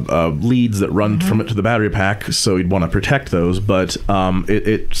leads that run from it to the battery pack, so you'd want to protect those, but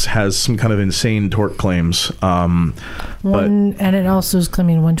it has some kind of insane torque claims. And it also is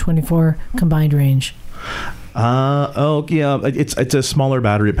claiming 124 combined range. It's a smaller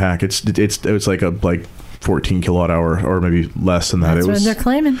battery pack. It's like 14 kilowatt hour, or maybe less than that. That's It was, what they're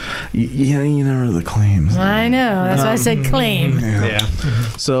claiming. Yeah, you know the claims. I know. That's why I said claim. Yeah.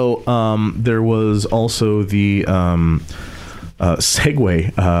 So there was also the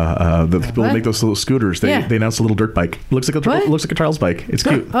Segway. The people that make those little scooters. They announced a little dirt bike. Looks like a child's bike. It's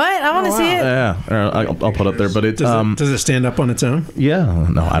cute. What? I want to see it. Yeah, I'll put it up there. But Does it stand up on its own? Yeah,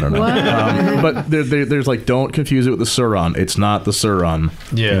 no, I don't know. What? But there's like, don't confuse it with the Sur-Ron. It's not the Sur-Ron.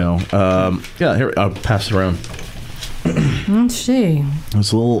 Yeah. You know. Yeah. Here, I'll pass it around. Let's see.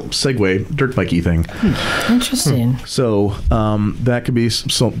 It's a little Segway dirt bikey thing. Interesting. So that could be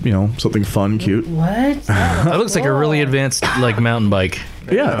something fun, cute. What? That looks like a really advanced like mountain bike.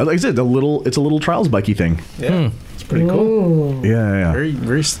 Yeah, like I said, it's a little trials bikey thing. Yeah, it's pretty cool. Yeah. Very,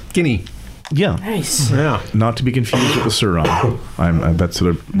 very skinny. Yeah. Nice. Yeah. Not to be confused with the Suron. That's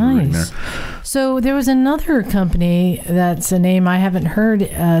what I'm reading there. So there was another company that's a name I haven't heard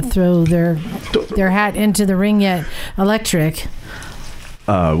throw their hat into the ring yet. Electric.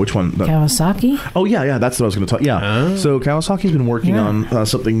 Which one? Kawasaki? Oh, yeah, that's what I was going to talk. Yeah. So Kawasaki's been working on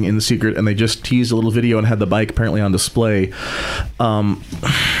something in the secret, and they just teased a little video and had the bike apparently on display.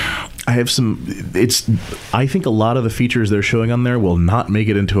 I think a lot of the features they're showing on there will not make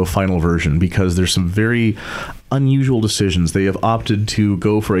it into a final version because there's some very unusual decisions. They have opted to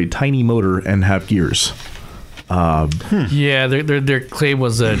go for a tiny motor and have gears. Yeah, their claim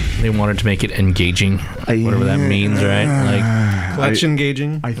was that they wanted to make it engaging, whatever that means, right? Like clutch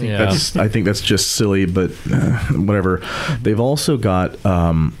engaging. I think that's just silly, but whatever. They've also got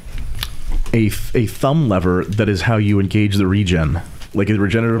a thumb lever that is how you engage the regen. Like in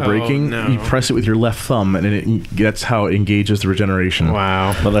regenerative braking, you press it with your left thumb, and that's how it engages the regeneration.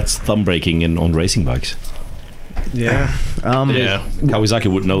 Wow. Well, that's thumb braking on racing bikes. Yeah.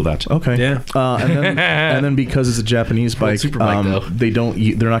 Kawasaki would know that. Okay. Yeah. And then because it's a Japanese bike, they're not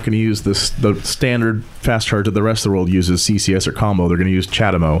going to use the standard fast charge that the rest of the world uses, CCS or combo. They're going to use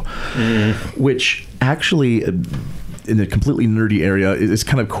CHAdeMO, which actually, in a completely nerdy area, it's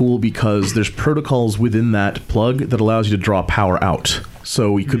kind of cool because there's protocols within that plug that allows you to draw power out.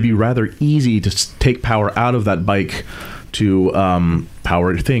 So it could be rather easy to take power out of that bike to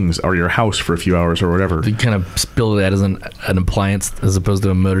power things or your house for a few hours or whatever. You kind of build that as an appliance as opposed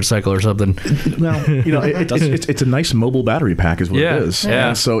to a motorcycle or something. Well, it's a nice mobile battery pack is what it is. Yeah.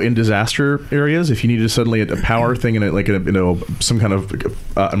 And so in disaster areas, if you need suddenly a power thing in some kind of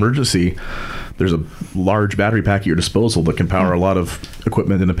emergency, there's a large battery pack at your disposal that can power a lot of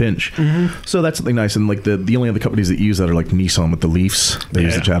equipment in a pinch. So that's something nice. And like the only other companies that use that are like Nissan with the Leafs. They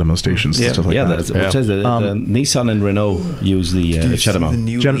use the CHAdeMO stations and stuff like that. The Nissan and Renault use the CHAdeMO. The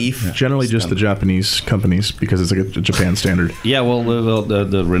new Leaf. Generally just the Japanese companies because it's like a Japan standard. Yeah, well,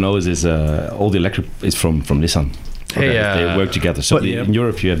 the Renault is all the electric is from Nissan. Hey, they work together. So in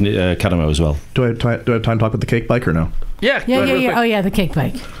Europe you have CHAdeMO as well. Do I have time to talk about the cake bike or no? Yeah. Oh yeah, the cake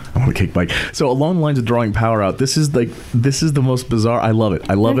bike. I want a cake bike. So along the lines of drawing power out, this is the most bizarre. I love it.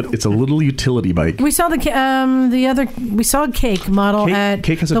 It's a little utility bike. We saw we saw a cake model at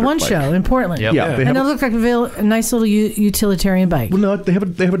the one show in Portland. Yep. Yeah, and it looked like a nice little utilitarian bike. Well, no, they have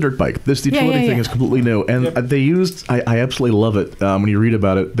a dirt bike. This utility thing is completely new, and they used. I absolutely love it. When you read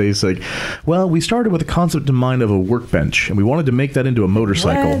about it, they say, "Well, we started with a concept in mind of a workbench, and we wanted to make that into a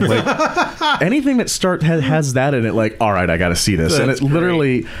motorcycle. Like anything that has that in it. Like, all right, I got to see this." And it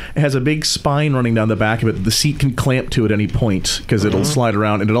literally has a big spine running down the back of it. The seat can clamp to at any point because it'll slide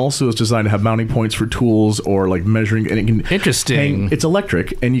around, and it also is designed to have mounting points for tools or like measuring. And it can Interesting. It's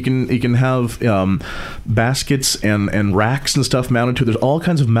electric, and you can have baskets and racks and stuff mounted to it. There's all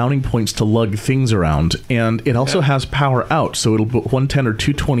kinds of mounting points to lug things around, and it also has power out, so it'll put 110 or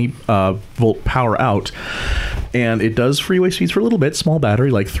 220 volt power out, and it does freeway speeds for a little bit. Small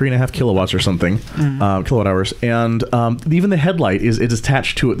battery, like 3.5 kilowatts or something, kilowatt hours, and even the headlight is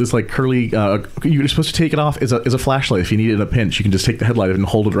attached to it. This like curly. You're supposed to take it off as a flashlight if you need it in a pinch. You can just take the headlight and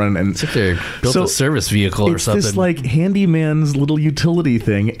hold it around. And it's like they built a service vehicle or something. It's this like handyman's little utility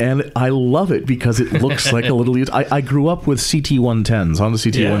thing, and I love it because it looks like a little. I grew up with CT110s, Honda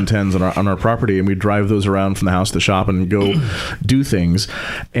CT110s on our property, and we drive those around from the house to the shop and go do things.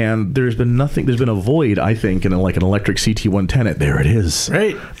 And there's been a void, I think, in an electric CT110. There it is.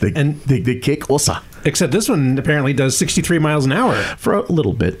 Right. The cake osa. Except this one apparently does 63 miles an hour. For a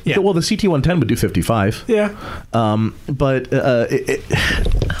little bit. Yeah. Well, the CT110 would do 55. Yeah. But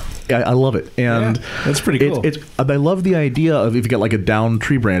I love it, and that's pretty cool. I love the idea of if you get like a down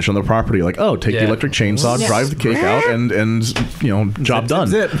tree branch on the property, like take the electric chainsaw, drive the cake out, and job done.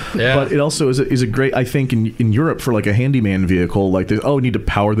 That's it. Yeah. But it also is a great, I think, in Europe for like a handyman vehicle, like we need to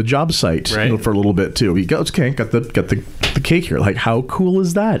power the job site for a little bit too. You go, okay, got the cake here. Like, how cool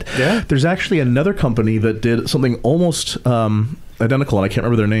is that? Yeah. There's actually another company that did something almost identical, and I can't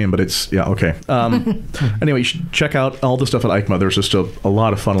remember their name, but it's okay. Anyway, you should check out all the stuff at EICMA. There's just a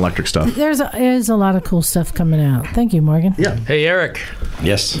lot of fun electric stuff. There's a lot of cool stuff coming out. Thank you, Morgan. Yeah. Hey, Eric.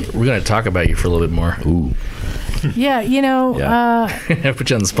 Yes. We're going to talk about you for a little bit more. Ooh. Yeah, I put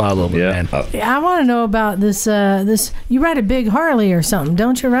you on the spot a little bit, man. I want to know about this. You ride a big Harley or something,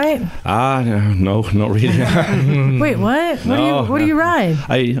 don't you? Right? No, not really. Wait, what? No, what do you ride?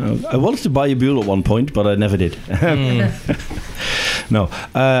 I wanted to buy a Buell at one point, but I never did. No,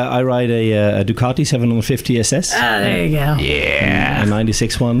 I ride a Ducati 750 SS. There you go. Yeah, a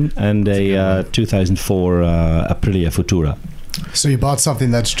 96 one and a 2004 Aprilia Futura. So you bought something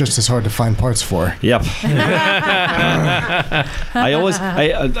that's just as hard to find parts for. Yep.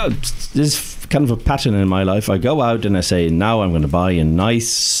 This is kind of a pattern in my life. I go out and I say, now I'm going to buy a nice,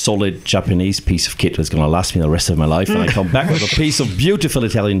 solid Japanese piece of kit that's going to last me the rest of my life. And I come back with a piece of beautiful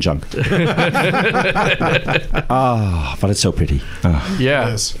Italian junk. But it's so pretty.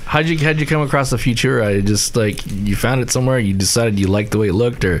 Yeah. How'd you come across the Futura? Just like you found it somewhere, you decided you liked the way it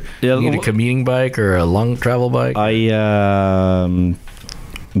looked, or you need a commuting bike or a long travel bike? I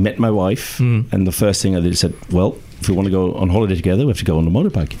met my wife, and the first thing I did said, well, if we want to go on holiday together, we have to go on a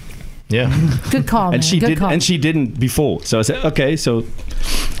motorbike. Yeah. Good call. And she Good did, call. and she didn't before. So I said, okay, so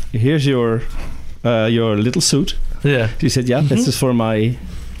here's your little suit. Yeah. She said, yeah, this is for my.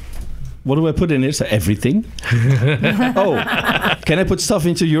 What do I put in it? So everything. Oh, can I put stuff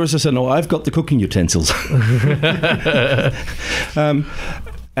into yours? I said, no, I've got the cooking utensils.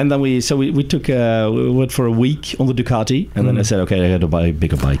 And then we went for a week on the Ducati, and then I said, okay, I got to buy a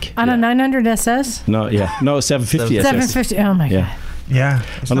bigger bike. On a 900 SS? No, 750 SS. 750. Oh my god. Yeah.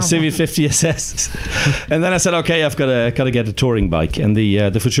 On a 750 SS. And then I said, okay, I've got to get a touring bike, and the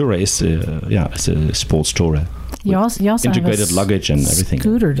Futura is it's a sports tourer. You also integrated have a luggage and everything.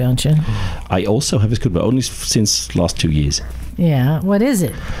 Scooter, don't you? I also have a scooter, but only since last 2 years. Yeah. What is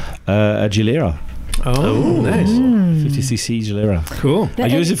it? A Gilera. Oh, nice. 50cc Gilera. Cool. I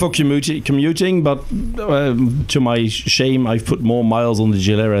use it for commuting, but to my shame, I've put more miles on the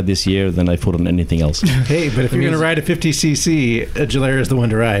Gilera this year than I've put on anything else. Hey, but if you're going to ride a 50cc, a Gilera is the one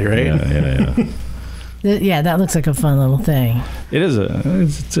to ride, right? Yeah. Yeah, that looks like a fun little thing. It is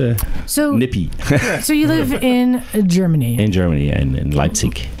it's nippy. So you live in Germany. In Germany and in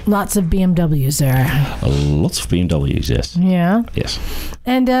Leipzig. Lots of BMWs there. Lots of BMWs, yes. Yeah. Yes.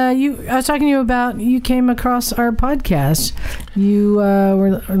 And I was talking to you about, you came across our podcast. You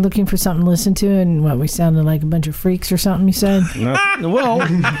were looking for something to listen to, and we sounded like a bunch of freaks or something, you said? No, well,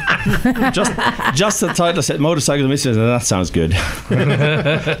 just the title, I said Motorcycle Mysteries, and that sounds good. You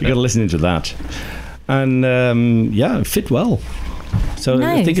got to listen into that. And it fit well. So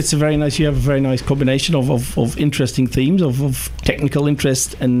nice. I think it's you have a very nice combination of interesting themes, of technical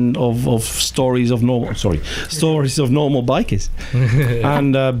interest, and of stories of normal bikers.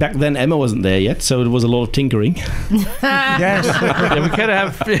 And back then Emma wasn't there yet, so there was a lot of tinkering. Yes. Yeah, we kind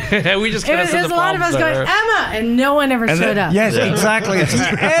of have. We just kind of said there's a lot of us going, Emma, and no one ever showed up. Yes, exactly. It's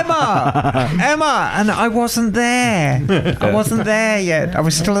Emma, and I wasn't there. I wasn't there yet. I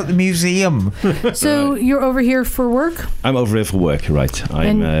was still at the museum. So you're over here for work? I'm over here for work, right?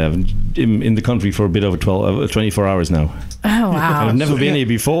 I'm in the country for a bit over 24 hours now. Oh, wow. I've never been here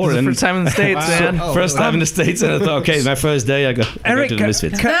before. First time in the States, man. First time in the States, and I thought, okay, my first day I go Eric, to the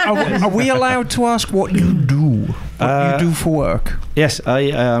Misfits. are we allowed to ask what you do? What you do for work? Yes,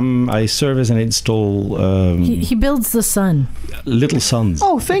 I service and install he builds the sun. little suns.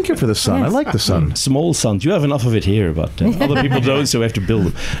 Oh, thank you for the sun. Yes. I like the sun. Small suns. You have enough of it here, but other people don't, so we have to build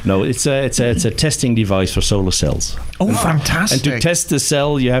them. No, it's a testing device for solar cells. Oh, fantastic! And to test the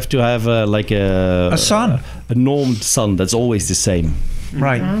cell, you have to have a sun, a normed sun that's always the same.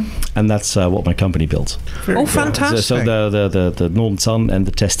 Right. And that's what my company builds. Fantastic! So the normed sun and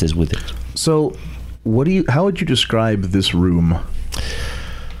the test is with it. So, how would you describe this room?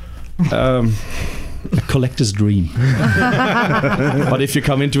 A collector's dream. But if you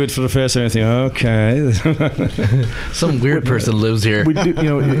come into it for the first time, you think, okay. Some weird person lives here. We do,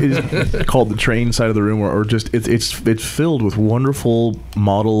 it's called the train side of the room, or just it's filled with wonderful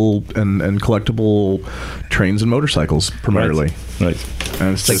model and collectible trains and motorcycles primarily. Right.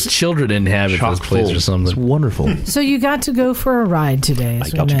 And it's like children inhabit this place or something. It's wonderful. So you got to go for a ride today. I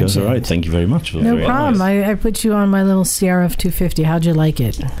got to go for a ride. Thank you very much. No problem. Nice. I put you on my little CRF 250. How'd you like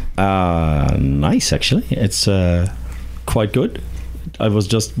it? Nice, actually. It's quite good. I was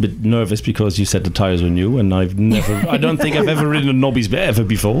just a bit nervous because you said the tires were new, and I don't think I've ever ridden a Nobbies ever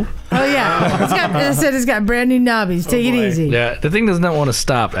before. Oh yeah, it's got brand new knobbies. Take it easy. Yeah, the thing does not want to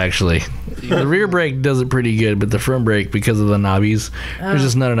stop. Actually, the rear brake does it pretty good, but the front brake, because of the knobbies, there's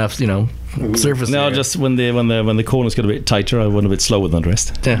just not enough, surface. No, area. Just when the corners got a bit tighter, I went a bit slower than the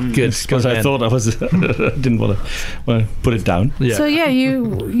rest. Yeah, good. Because I thought I was didn't want to put it down. Yeah. So yeah,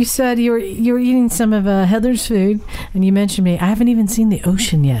 you said you were eating some of Heather's food, and you mentioned me. I haven't even seen the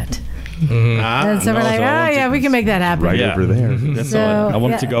ocean yet. And so we're like, we can make that happen. Right over there. So, I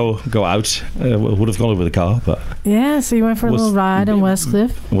wanted to go out. Would have gone over the car, but Yeah, so you went for a little ride on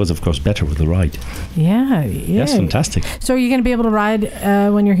Westcliff. it was, of course, better with the ride. Yeah. Yes, fantastic. So are you going to be able to ride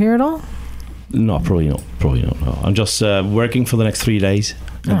when you're here at all? No, probably not. No. I'm just working for the next 3 days,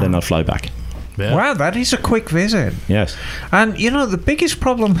 and then I'll fly back. Yeah. Wow, that is a quick visit. Yes. And, the biggest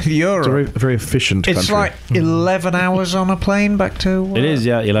problem with Europe... It's a very, very efficient It's country. like 11 hours on a plane back to... It is,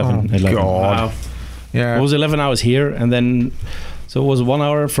 11. Oh, 11. God. Wow. Yeah. It was 11 hours here, and then... So it was 1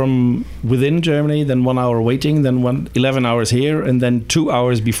 hour from within Germany, then 1 hour waiting, then 11 hours here, and then 2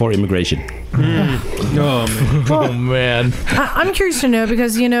 hours before immigration. Oh, man. I'm curious to know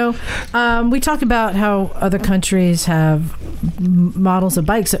because, we talk about how other countries have models of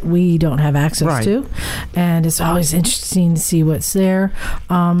bikes that we don't have access to. And it's always interesting to see what's there.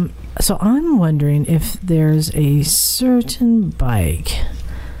 So I'm wondering if there's a certain bike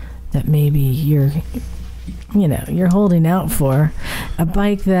that maybe you're holding out for, a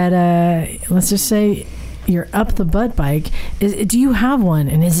bike that, let's just say, your up the butt bike. Do you have one,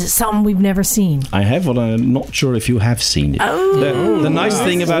 and is it something we've never seen? I have one. I'm not sure if you have seen it. The nice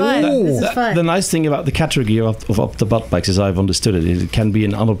thing about the nice thing about the category of up the butt bikes, as I've understood it, is it can be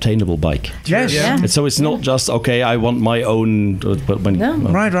an unobtainable bike. Yes. Yeah. And so it's not just I want my own, but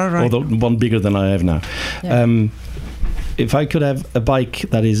Right. although one bigger than I have now. Yeah. If I could have a bike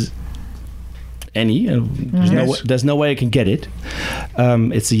that is any, there's no way I can get it.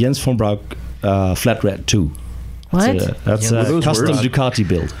 It's a Jens von Brauk Flat Red 2. What? That's a custom words. Ducati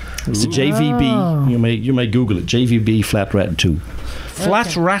build. It's a JVB. Oh. You may Google it. JVB Flat Red 2.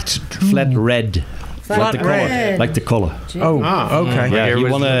 Flat rat. Flat red. Flat red. Like the color. Oh, okay. Yeah, he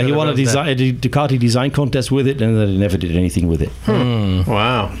won a Ducati design contest with it, and then he never did anything with it.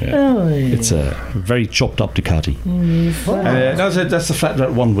 Wow. It's a very chopped up Ducati. That's the Flat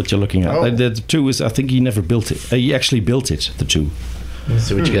Red 1 which you're looking at. The 2 is, I think he never built it. He actually built it, the 2. Let's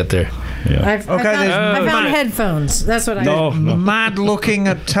see what you got there. Yeah. I found headphones. That's what I got. Mad looking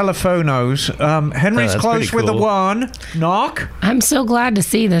at telephonos. Henry's that's close pretty with a cool. 1. Knock. I'm so glad to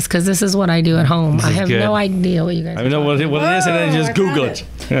see this because this is what I do at home. I have good. no idea what you guys I know what it is, and then you just I Google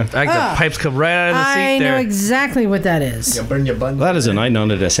found it. I got pipes come right out of the seat I know there. exactly what that is. Burn your bun. That is a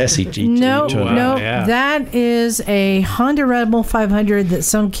 900 SS EG. No, Wow, yeah. that is a Honda Red Bull 500 that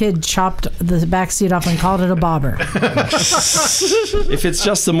some kid chopped the back seat off and called it a bobber. If it's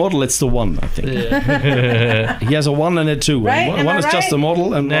just the model, it's the 1, I think. He has a 1 and a 2. Right? And Am one I is just right? a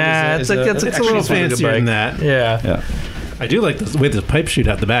model, and Nah, one it's is a little It's fancier than that. Yeah. I do like the way the pipes shoot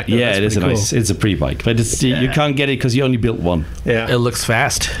out the back. Though. Yeah, That's it is a pretty nice. It's a pre-bike, but it's you can't get it because you only built 1. cool. Yeah. It looks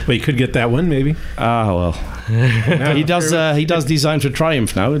fast. But you could get that one, maybe. Ah, well. He does design for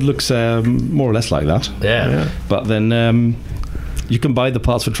Triumph now. It looks more or less like that. Yeah. But then you can buy the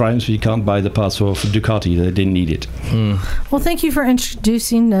parts for Triumph, but you can't buy the parts for Ducati. They didn't need it. Well, thank you for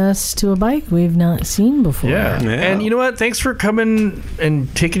introducing us to a bike we've not seen before. Yeah. Yeah. And you know what? Thanks for coming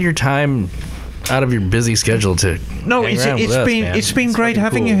and taking your time out of your busy schedule to No, hang around with us, man. it's been great fucking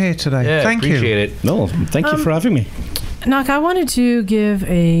having cool. you here today. Yeah, Thank you. appreciate it. No, thank you for having me. Knock, I wanted to give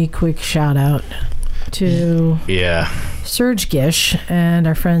a quick shout out to Yeah. Serge Gish and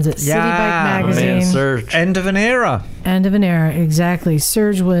our friends at City Bike Magazine. Man, Serge. End of an era. End of an era, exactly.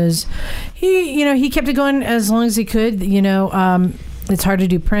 Serge was, he kept it going as long as he could. It's hard to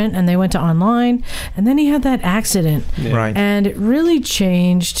do print, and they went to online, and then he had that accident, Right. and it really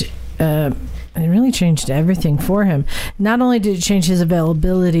changed. It really changed everything for him. Not only did it change his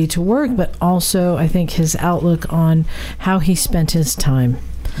availability to work, but also I think his outlook on how he spent his time.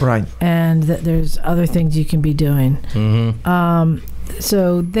 Right. And that there's other things you can be doing.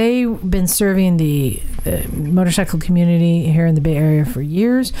 So they've been serving the motorcycle community here in the Bay Area for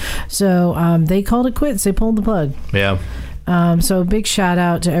years. So they called it quits. They pulled the plug. Yeah. So a big shout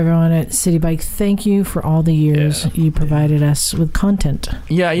out to everyone at City Bike. Thank you for all the years you provided us with content.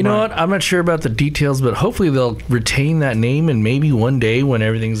 Yeah, you know what? I'm not sure about the details, but hopefully they'll retain that name, and maybe one day when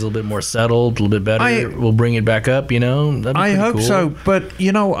everything's a little bit more settled, a little bit better, we'll bring it back up, That'd be I pretty hope cool. so. But,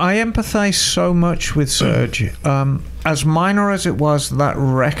 I empathize so much with Serge. As minor as it was, that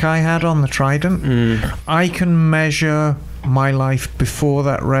wreck I had on the Trident, I can measure my life before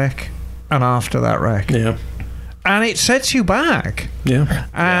that wreck and after that wreck. Yeah. And it sets you back. Yeah.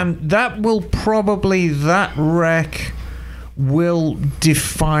 And that wreck will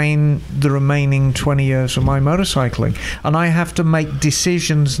define the remaining 20 years of my motorcycling. And I have to make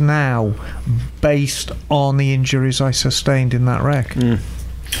decisions now based on the injuries I sustained in that wreck.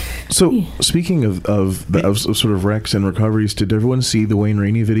 So, speaking of sort of wrecks and recoveries, did everyone see the Wayne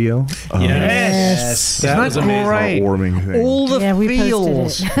Rainey video? Yes. That was amazing. Heartwarming thing. All the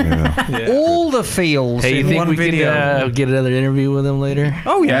feels. All the feels Hey, you in think one we video. could get another interview with him later?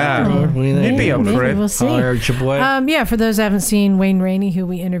 Oh, yeah. What do you think? He'd be up for it. We'll see. Or your boy? Yeah, for those who haven't seen Wayne Rainey, who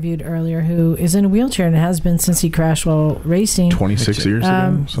we interviewed earlier, who is in a wheelchair and has been since he crashed while racing. 26 years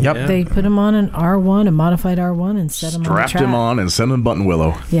ago. Yep. They put him on an R1, a modified R1, and set him on the Strapped track. him on and sent him Button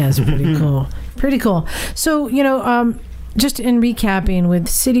Willow. Yeah, it's pretty cool. Pretty cool. So, just in recapping, with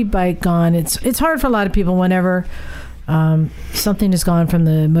City Bike gone, it's hard for a lot of people whenever something is gone from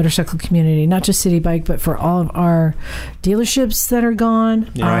the motorcycle community, not just City Bike, but for all of our dealerships that are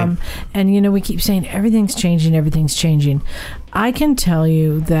gone. Right. And, we keep saying everything's changing. I can tell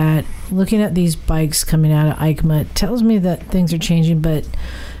you that looking at these bikes coming out of EICMA tells me that things are changing, but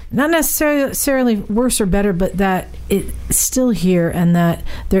not necessarily worse or better, but that it's still here and that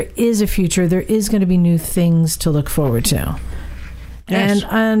there is a future. There is going to be new things to look forward to. Yes.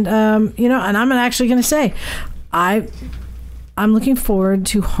 And I'm actually going to say, I'm looking forward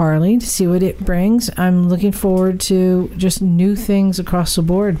to Harley to see what it brings. I'm looking forward to just new things across the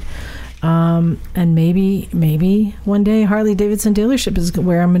board. And maybe one day Harley Davidson dealership is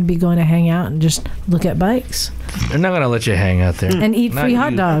where I'm going to be going to hang out and just look at bikes. They're not going to let you hang out there. And eat free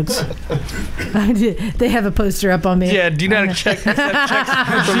hot dogs. They have a poster up on me. Yeah, do not accept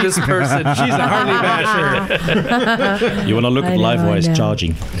checks from this person. She's a Harley basher. You want to look at Livewise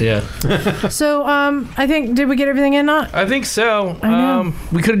charging. Yeah. So, I think, did we get everything in? I think so. I know.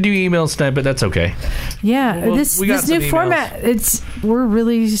 We couldn't do emails tonight, but that's okay. Yeah, Well, this we got new some format, we're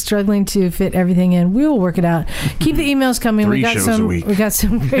really struggling to fit everything in. We will work it out. Keep the emails coming. 3 shows a week. We got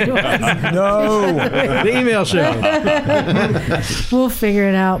some great ones. No. The email show. We'll figure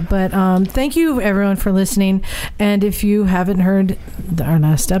it out. But thank you, everyone, for listening. And if you haven't heard our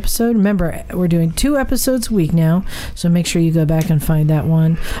last episode, remember, we're doing 2 episodes a week now. So make sure you go back and find that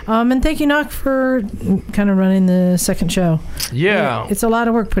one. And thank you, Knock, for kind of running the second show. Yeah. It's a lot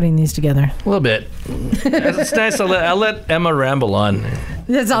of work putting these together. A little bit. It's nice. I'll let Emma ramble on.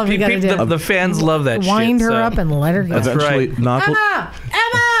 That's all we got to do. The fans love that Wind shit. her so. up and let her go. That's Eventually, right. Knock will, Emma!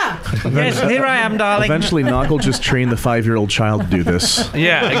 Yes, here I am, darling. eventually, Knock will just train the 5-year-old child to do this.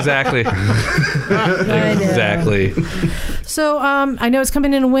 Yeah, exactly. Exactly. So I know it's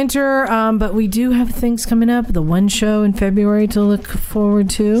coming in winter, but we do have things coming up. The one show in February to look forward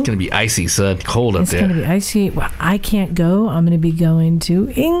to. It's going to be icy, son. Cold up It's there. going to be icy. Well, I can't go. I'm going to be going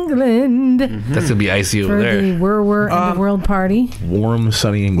to England That's going to be icy over for there. the We're End the World party. Warm,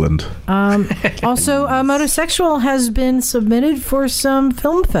 sunny England. Also, Motosexual has been submitted for some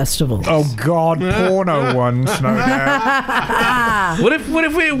film festivals. Oh, God, porno ones, no doubt. What if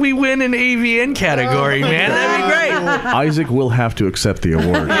we win an AVN category, man? That'd be great. Isaac will have to accept the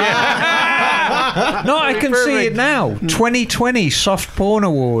award. No, I can see it now. 2020 Soft Porn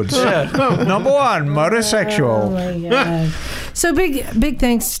Awards. Number 1, Motosexual. Oh my God. So big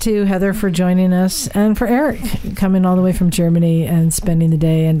thanks to Heather for joining us and for Eric coming all the way from Germany and spending the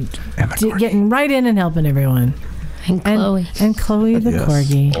day and getting right in and helping everyone. And Chloe. And Chloe the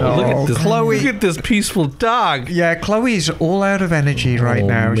corgi. Oh, look at this, Chloe. Look at this peaceful dog. Yeah, Chloe's all out of energy right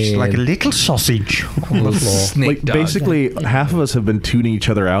now. She's man. like a little sausage on the floor. Snake Like, dog. basically, half of us have been tuning each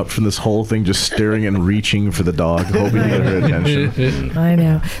other out from this whole thing, just staring and reaching for the dog, hoping to get her attention. I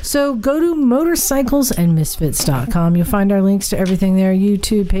know. So go to motorcyclesandmisfits.com. You'll find our links to everything there,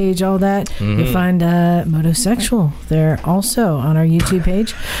 YouTube page, all that. You'll find Motosexual there also on our YouTube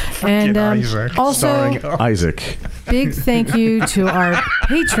page. And Isaac, also, Isaac. big thank you to our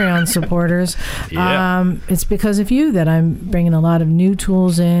Patreon supporters. Yeah. It's because of you that I'm bringing a lot of new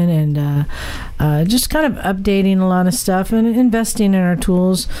tools in and just kind of updating a lot of stuff and investing in our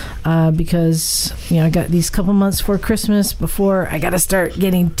tools because, I got these couple months before Christmas before I got to start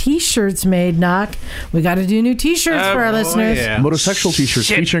getting T-shirts made, Knock. We got to do new T-shirts for our listeners. Yeah. Motorcycle t-shirts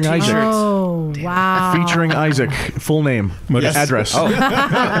Shit, featuring t-shirts. Isaac. Oh, wow. Featuring Isaac. Full name. Address.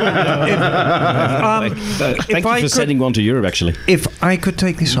 Thank you for sending one to Europe, actually. If I could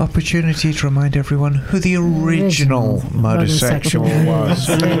take this opportunity to remind everyone who the original Motosexual was.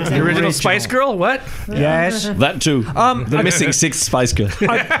 The original Spice Girl? What? Yes. That too. The missing 6th Spice Girl.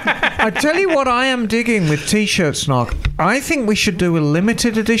 I tell you what I am digging with T-shirts, Knock. I think we should do a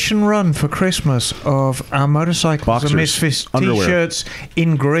limited edition run for Christmas of our Motorcycles Boxers, and Misfits underwear. T-shirts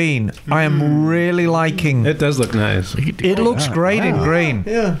in green. I am really liking It does look nice. it. Looks great in green.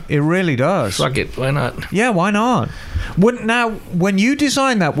 Yeah. It really does. Fuck it. Why not? Yeah, why not? When you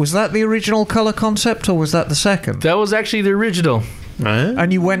designed that, was that the original color concept or was that the second? That was actually the original.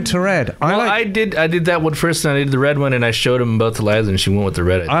 And you went to red. I did that one first, and I did the red one, and I showed them both to Liza, and she went with the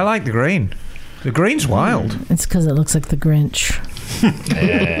red. I like the green. The green's wild. It's because it looks like the Grinch.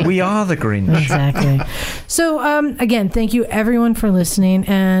 We are the Grinch. Exactly. So, again, thank you everyone for listening.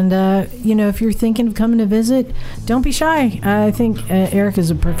 And, if you're thinking of coming to visit, don't be shy. I think Eric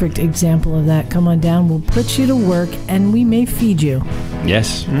is a perfect example of that. Come on down. We'll put you to work, and we may feed you.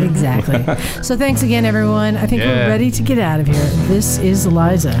 Yes. Exactly. So thanks again, everyone. I think we're ready to get out of here. This is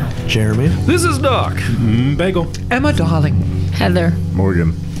Liza. Jeremy. This is Doc. Bagel. Emma Darling. Heather.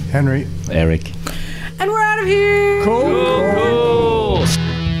 Morgan. Henry. Eric. And we're out of here. Cool.